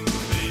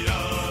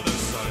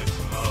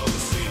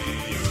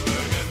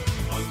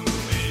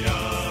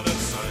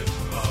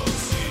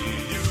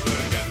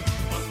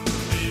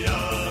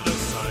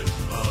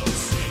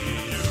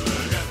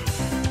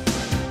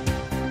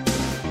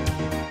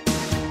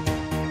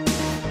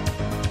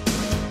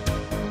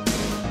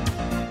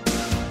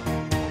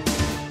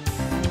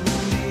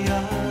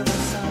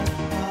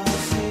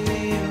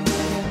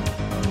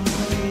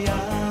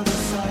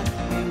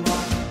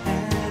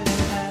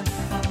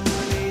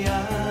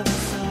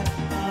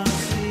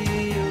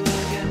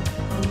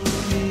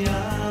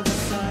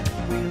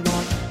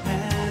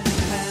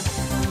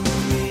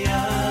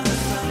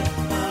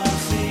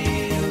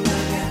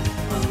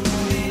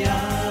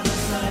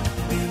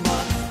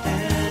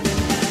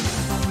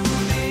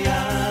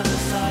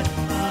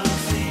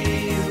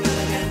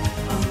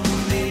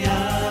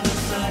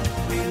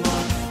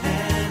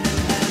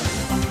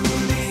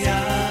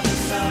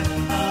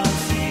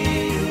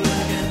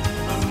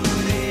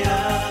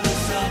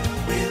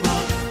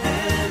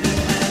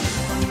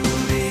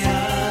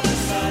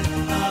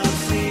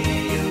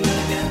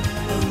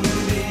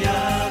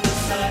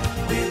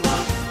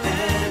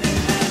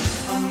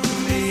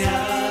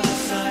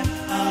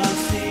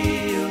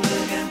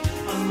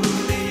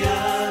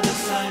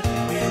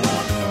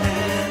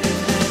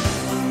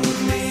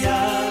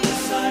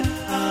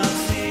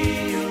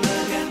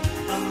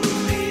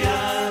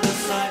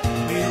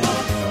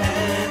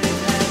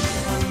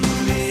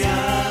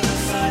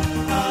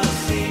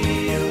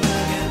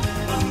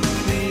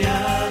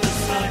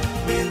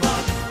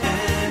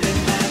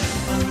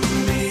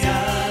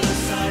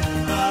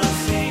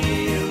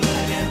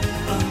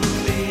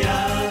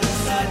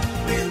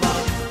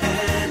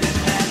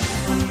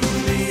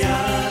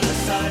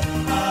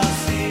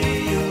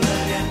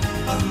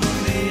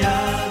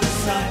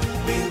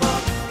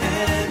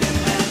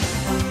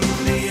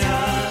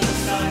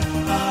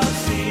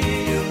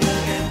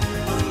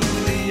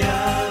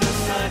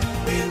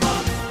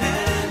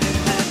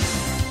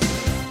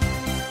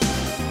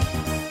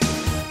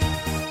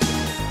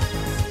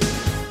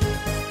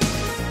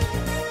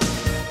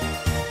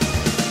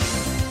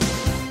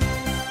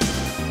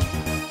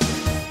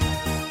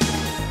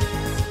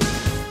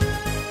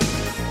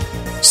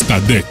 Στα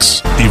Dex,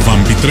 η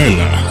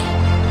Βαμπιτρέλα.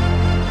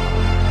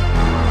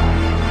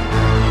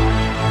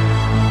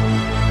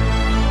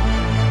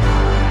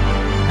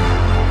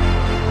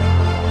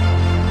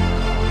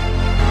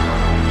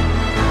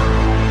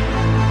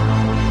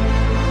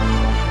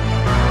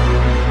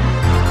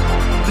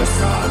 The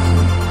sun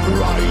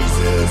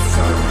rises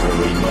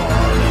every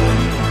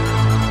morning,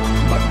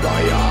 but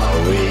why are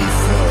we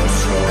so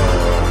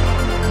sure?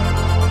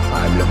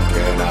 I'm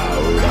looking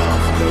out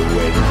of the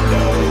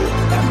window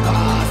and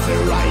past the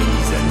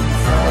rise and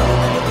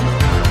fall,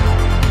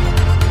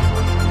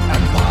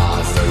 and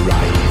past the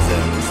rise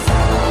and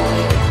fall.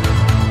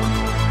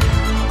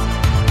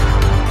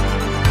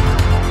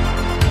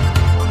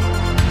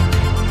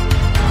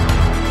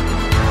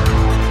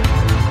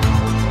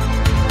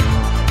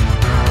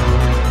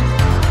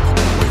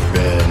 We've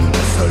been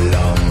so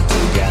long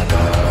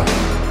together,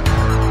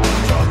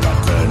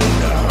 forgotten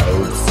the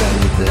hopes and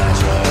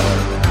pleasure.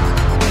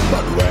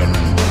 But when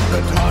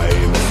the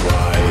time is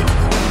right,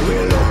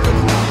 we'll open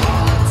our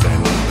hearts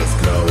and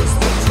disclose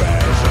the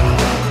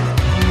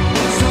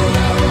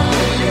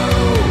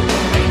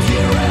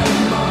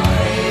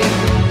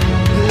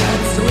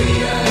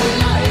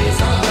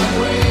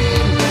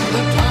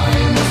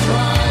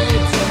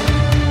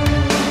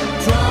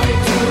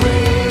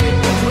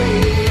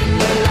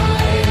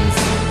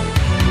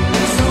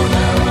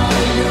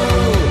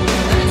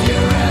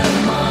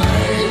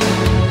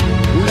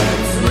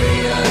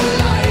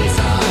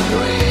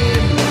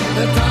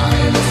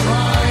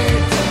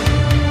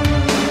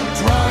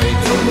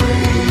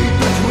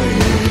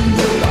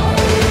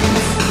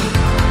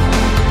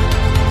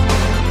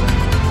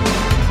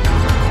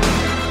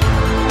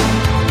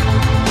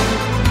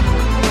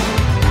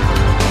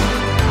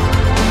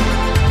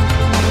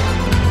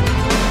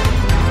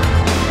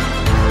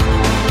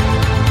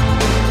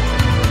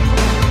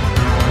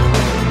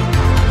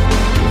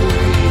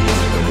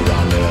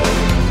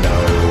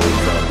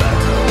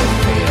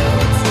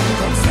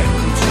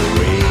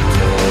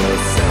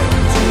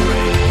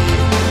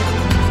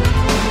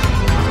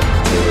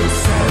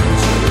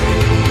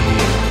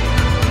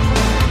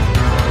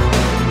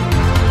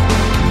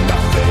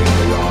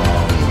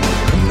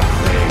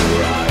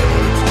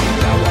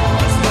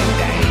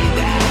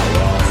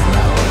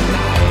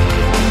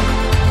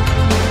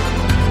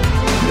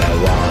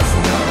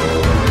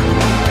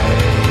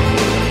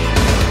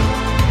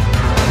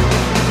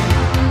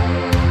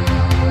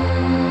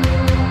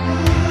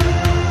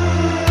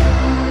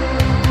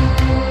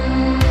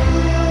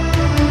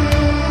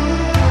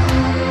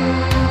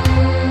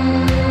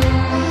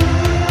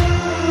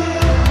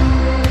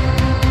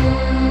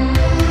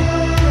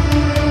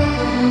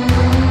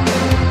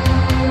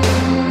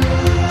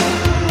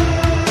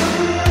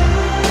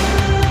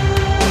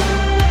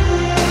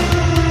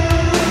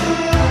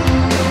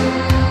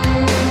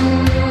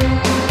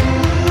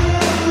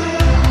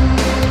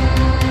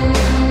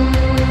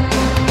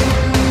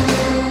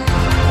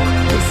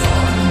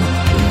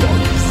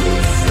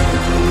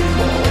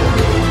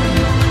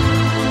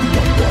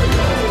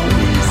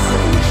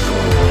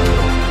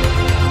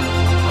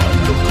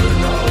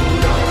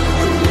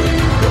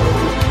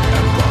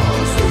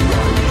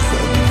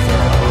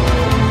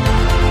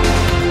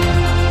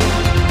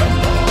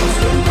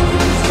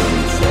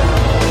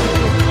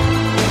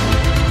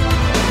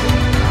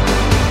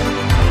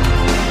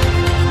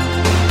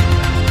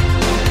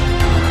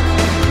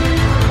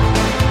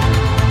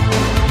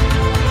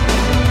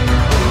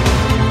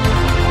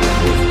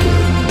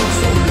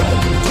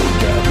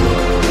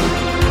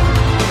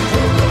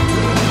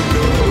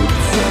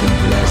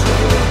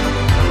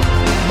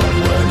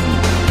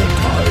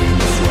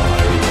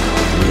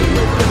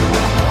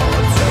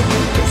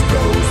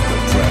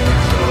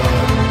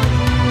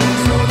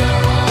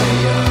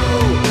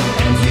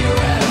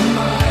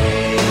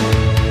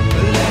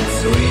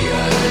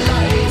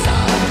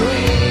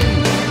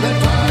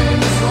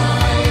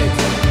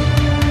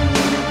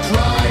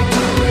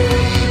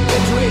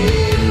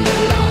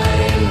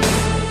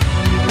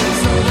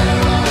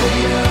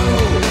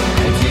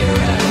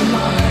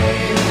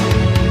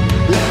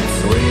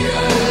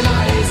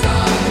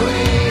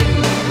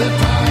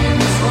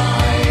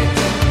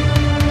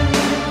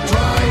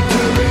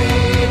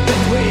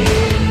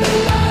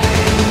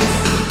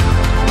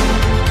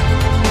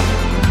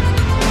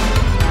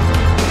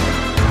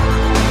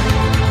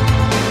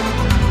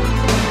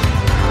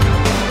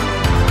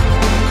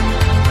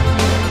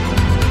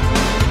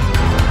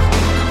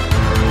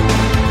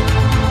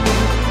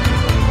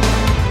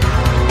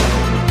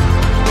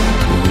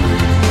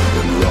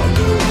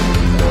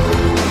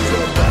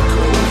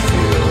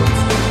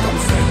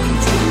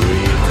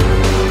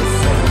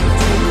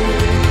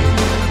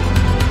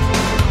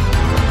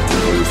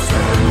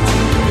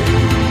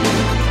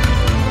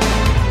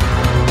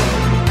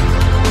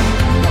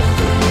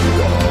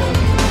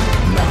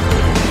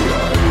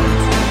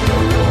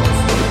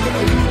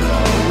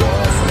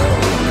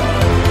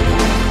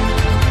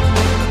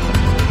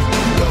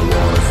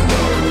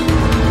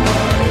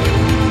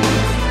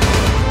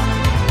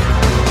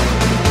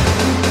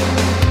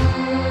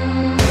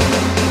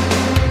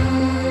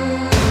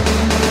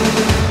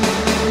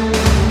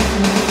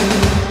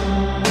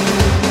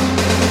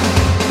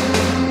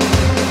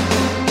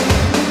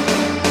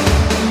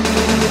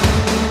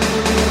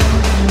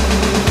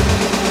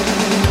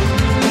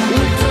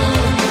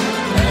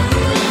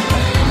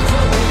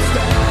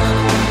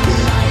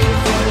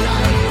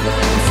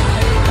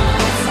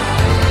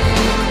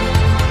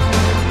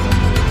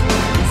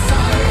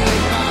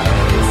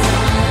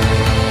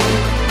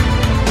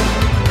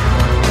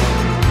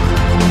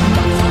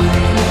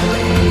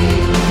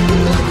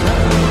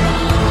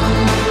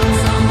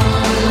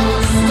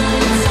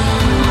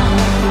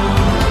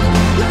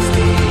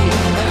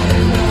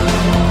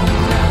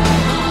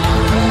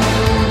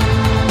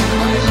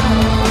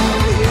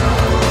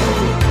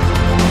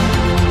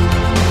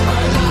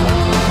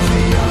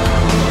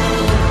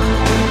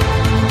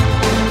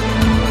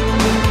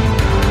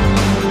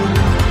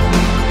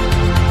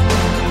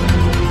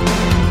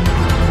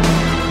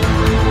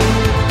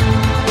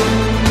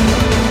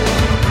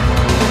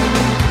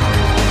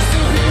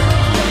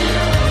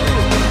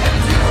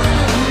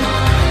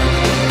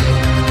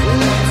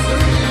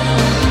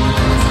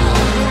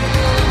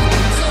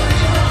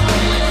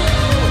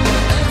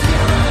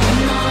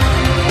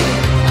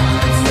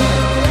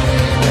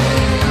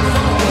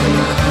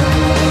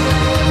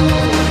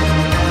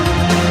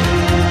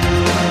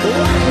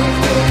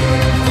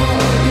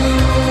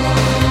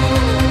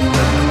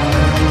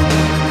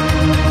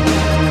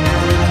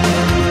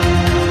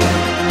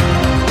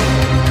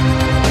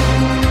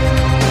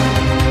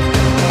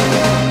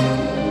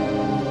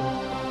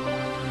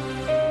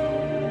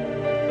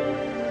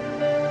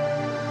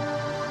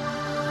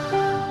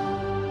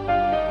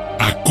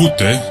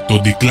Ακούτε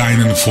το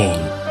Decline and Fall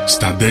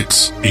στα Dex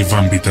η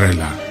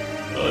Βαμπιτρέλα.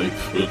 I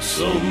put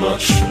so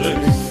much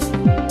faith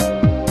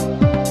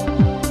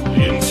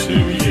into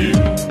you.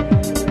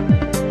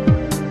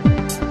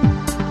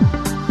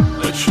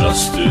 I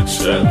trusted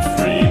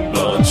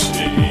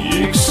everybody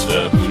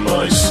except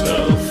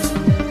myself.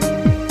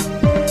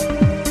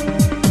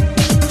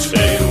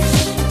 Tales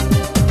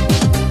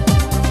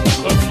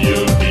of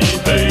your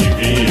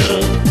behavior,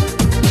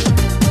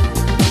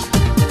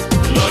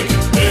 like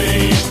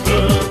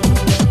paper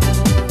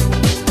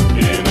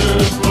in a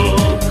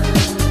book.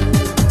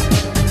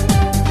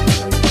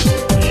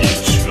 You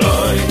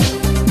try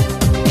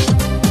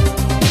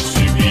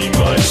to be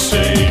my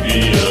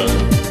savior.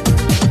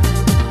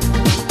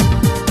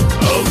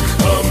 How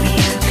come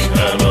you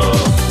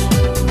cannot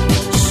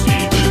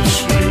see the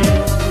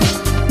truth?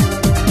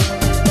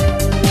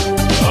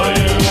 I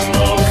am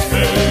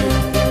okay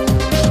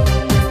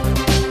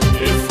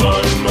if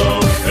I'm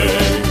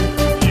okay.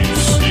 You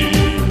see,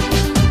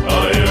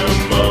 I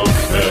am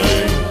okay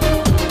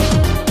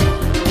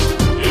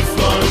if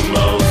I'm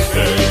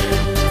okay.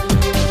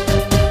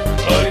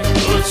 I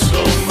put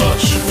so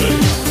much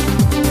faith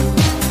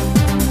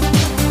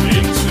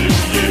into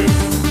you.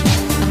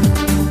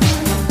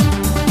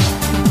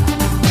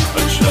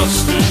 I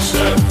trusted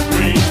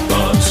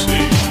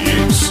everybody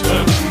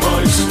except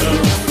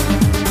myself.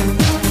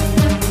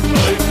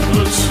 I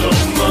put so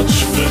much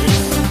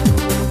faith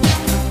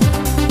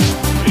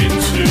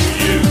into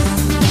you.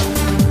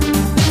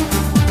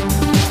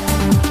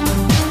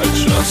 I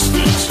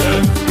trusted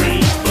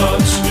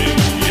everybody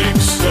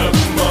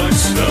except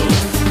myself.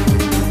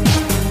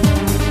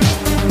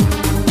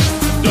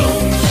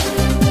 Don't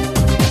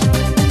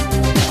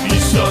be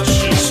such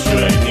a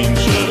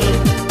stranger.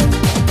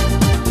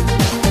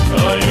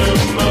 I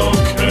am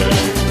okay,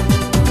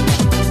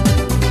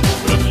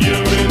 but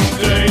you're in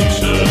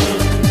danger.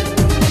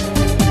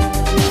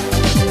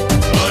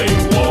 I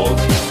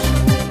walked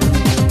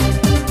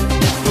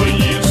for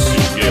years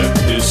to get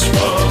this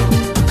far.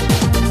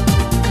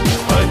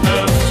 I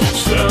have to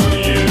tell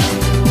you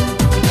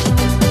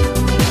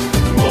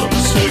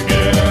once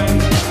again,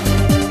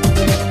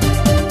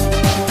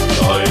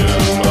 I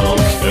am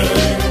okay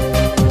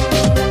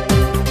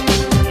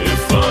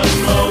if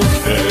I'm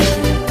okay.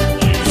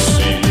 You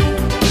see,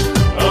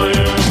 I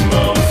am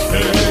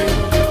okay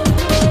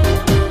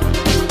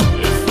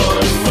if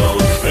I'm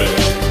okay.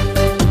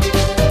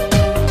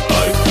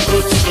 I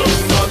put so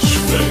much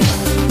faith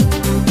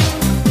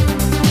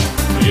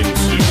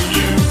into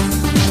you.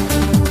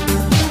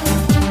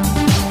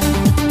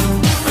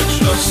 I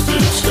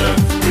trusted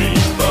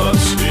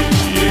everybody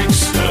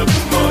except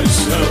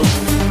myself.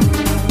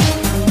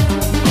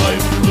 I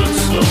put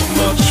so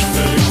much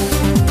faith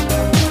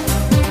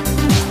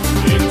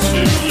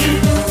into you.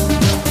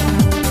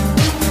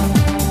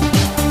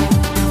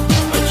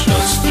 I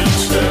trusted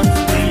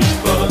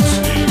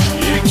everybody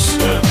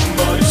except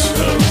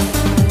myself.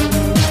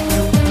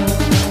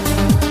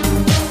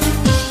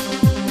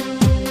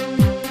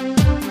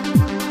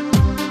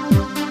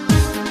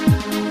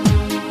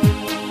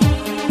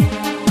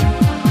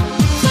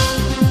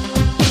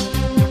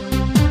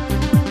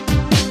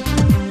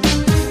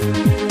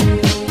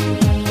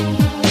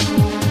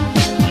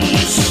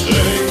 You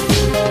say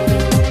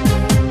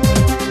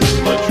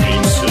my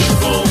dreams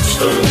have all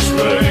turned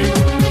grey.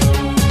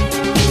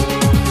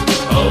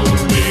 How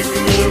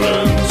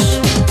ignorant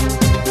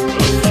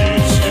of you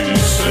to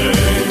say.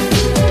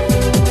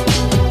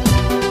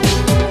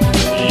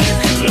 You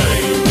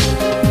claim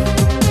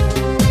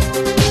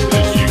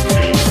that you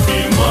can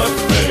feel my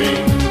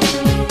pain.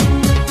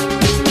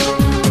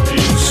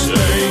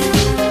 Insane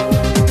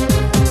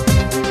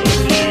of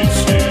you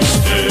to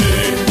stay.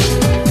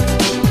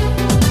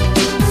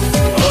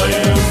 I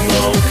am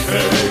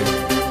okay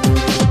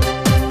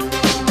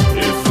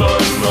if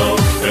I'm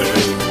okay.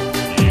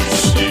 You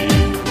see,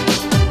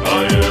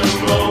 I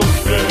am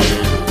okay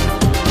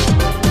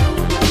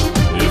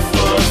if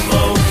I'm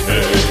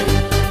okay.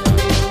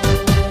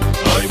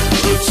 I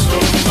put so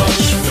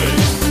much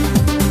faith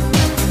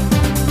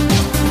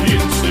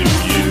into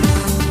you.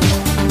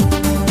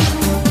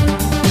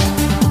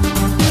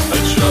 I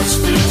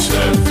trusted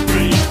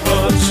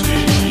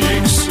everybody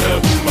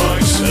except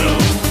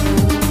myself.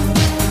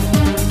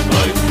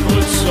 I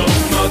put so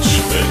much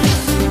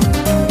faith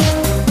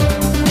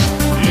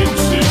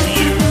into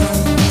you.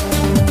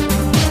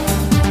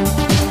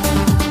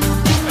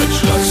 I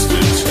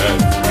trusted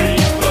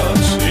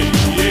everybody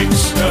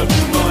except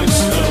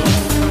myself.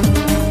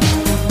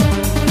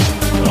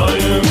 I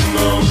am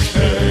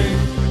okay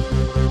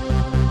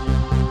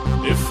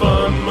if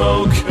I'm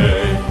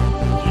okay.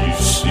 You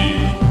see,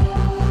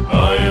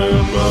 I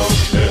am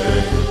okay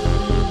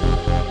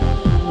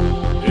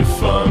if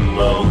I'm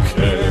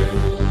okay.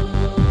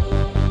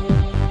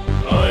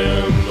 I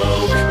am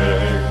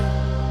okay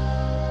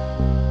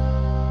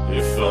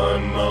if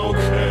I'm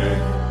okay.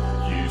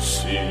 You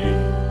see,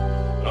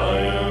 I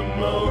am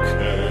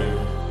okay.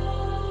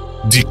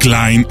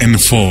 Decline and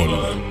Fall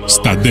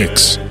στα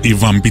Dex η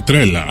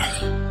Βαμπιτρέλα.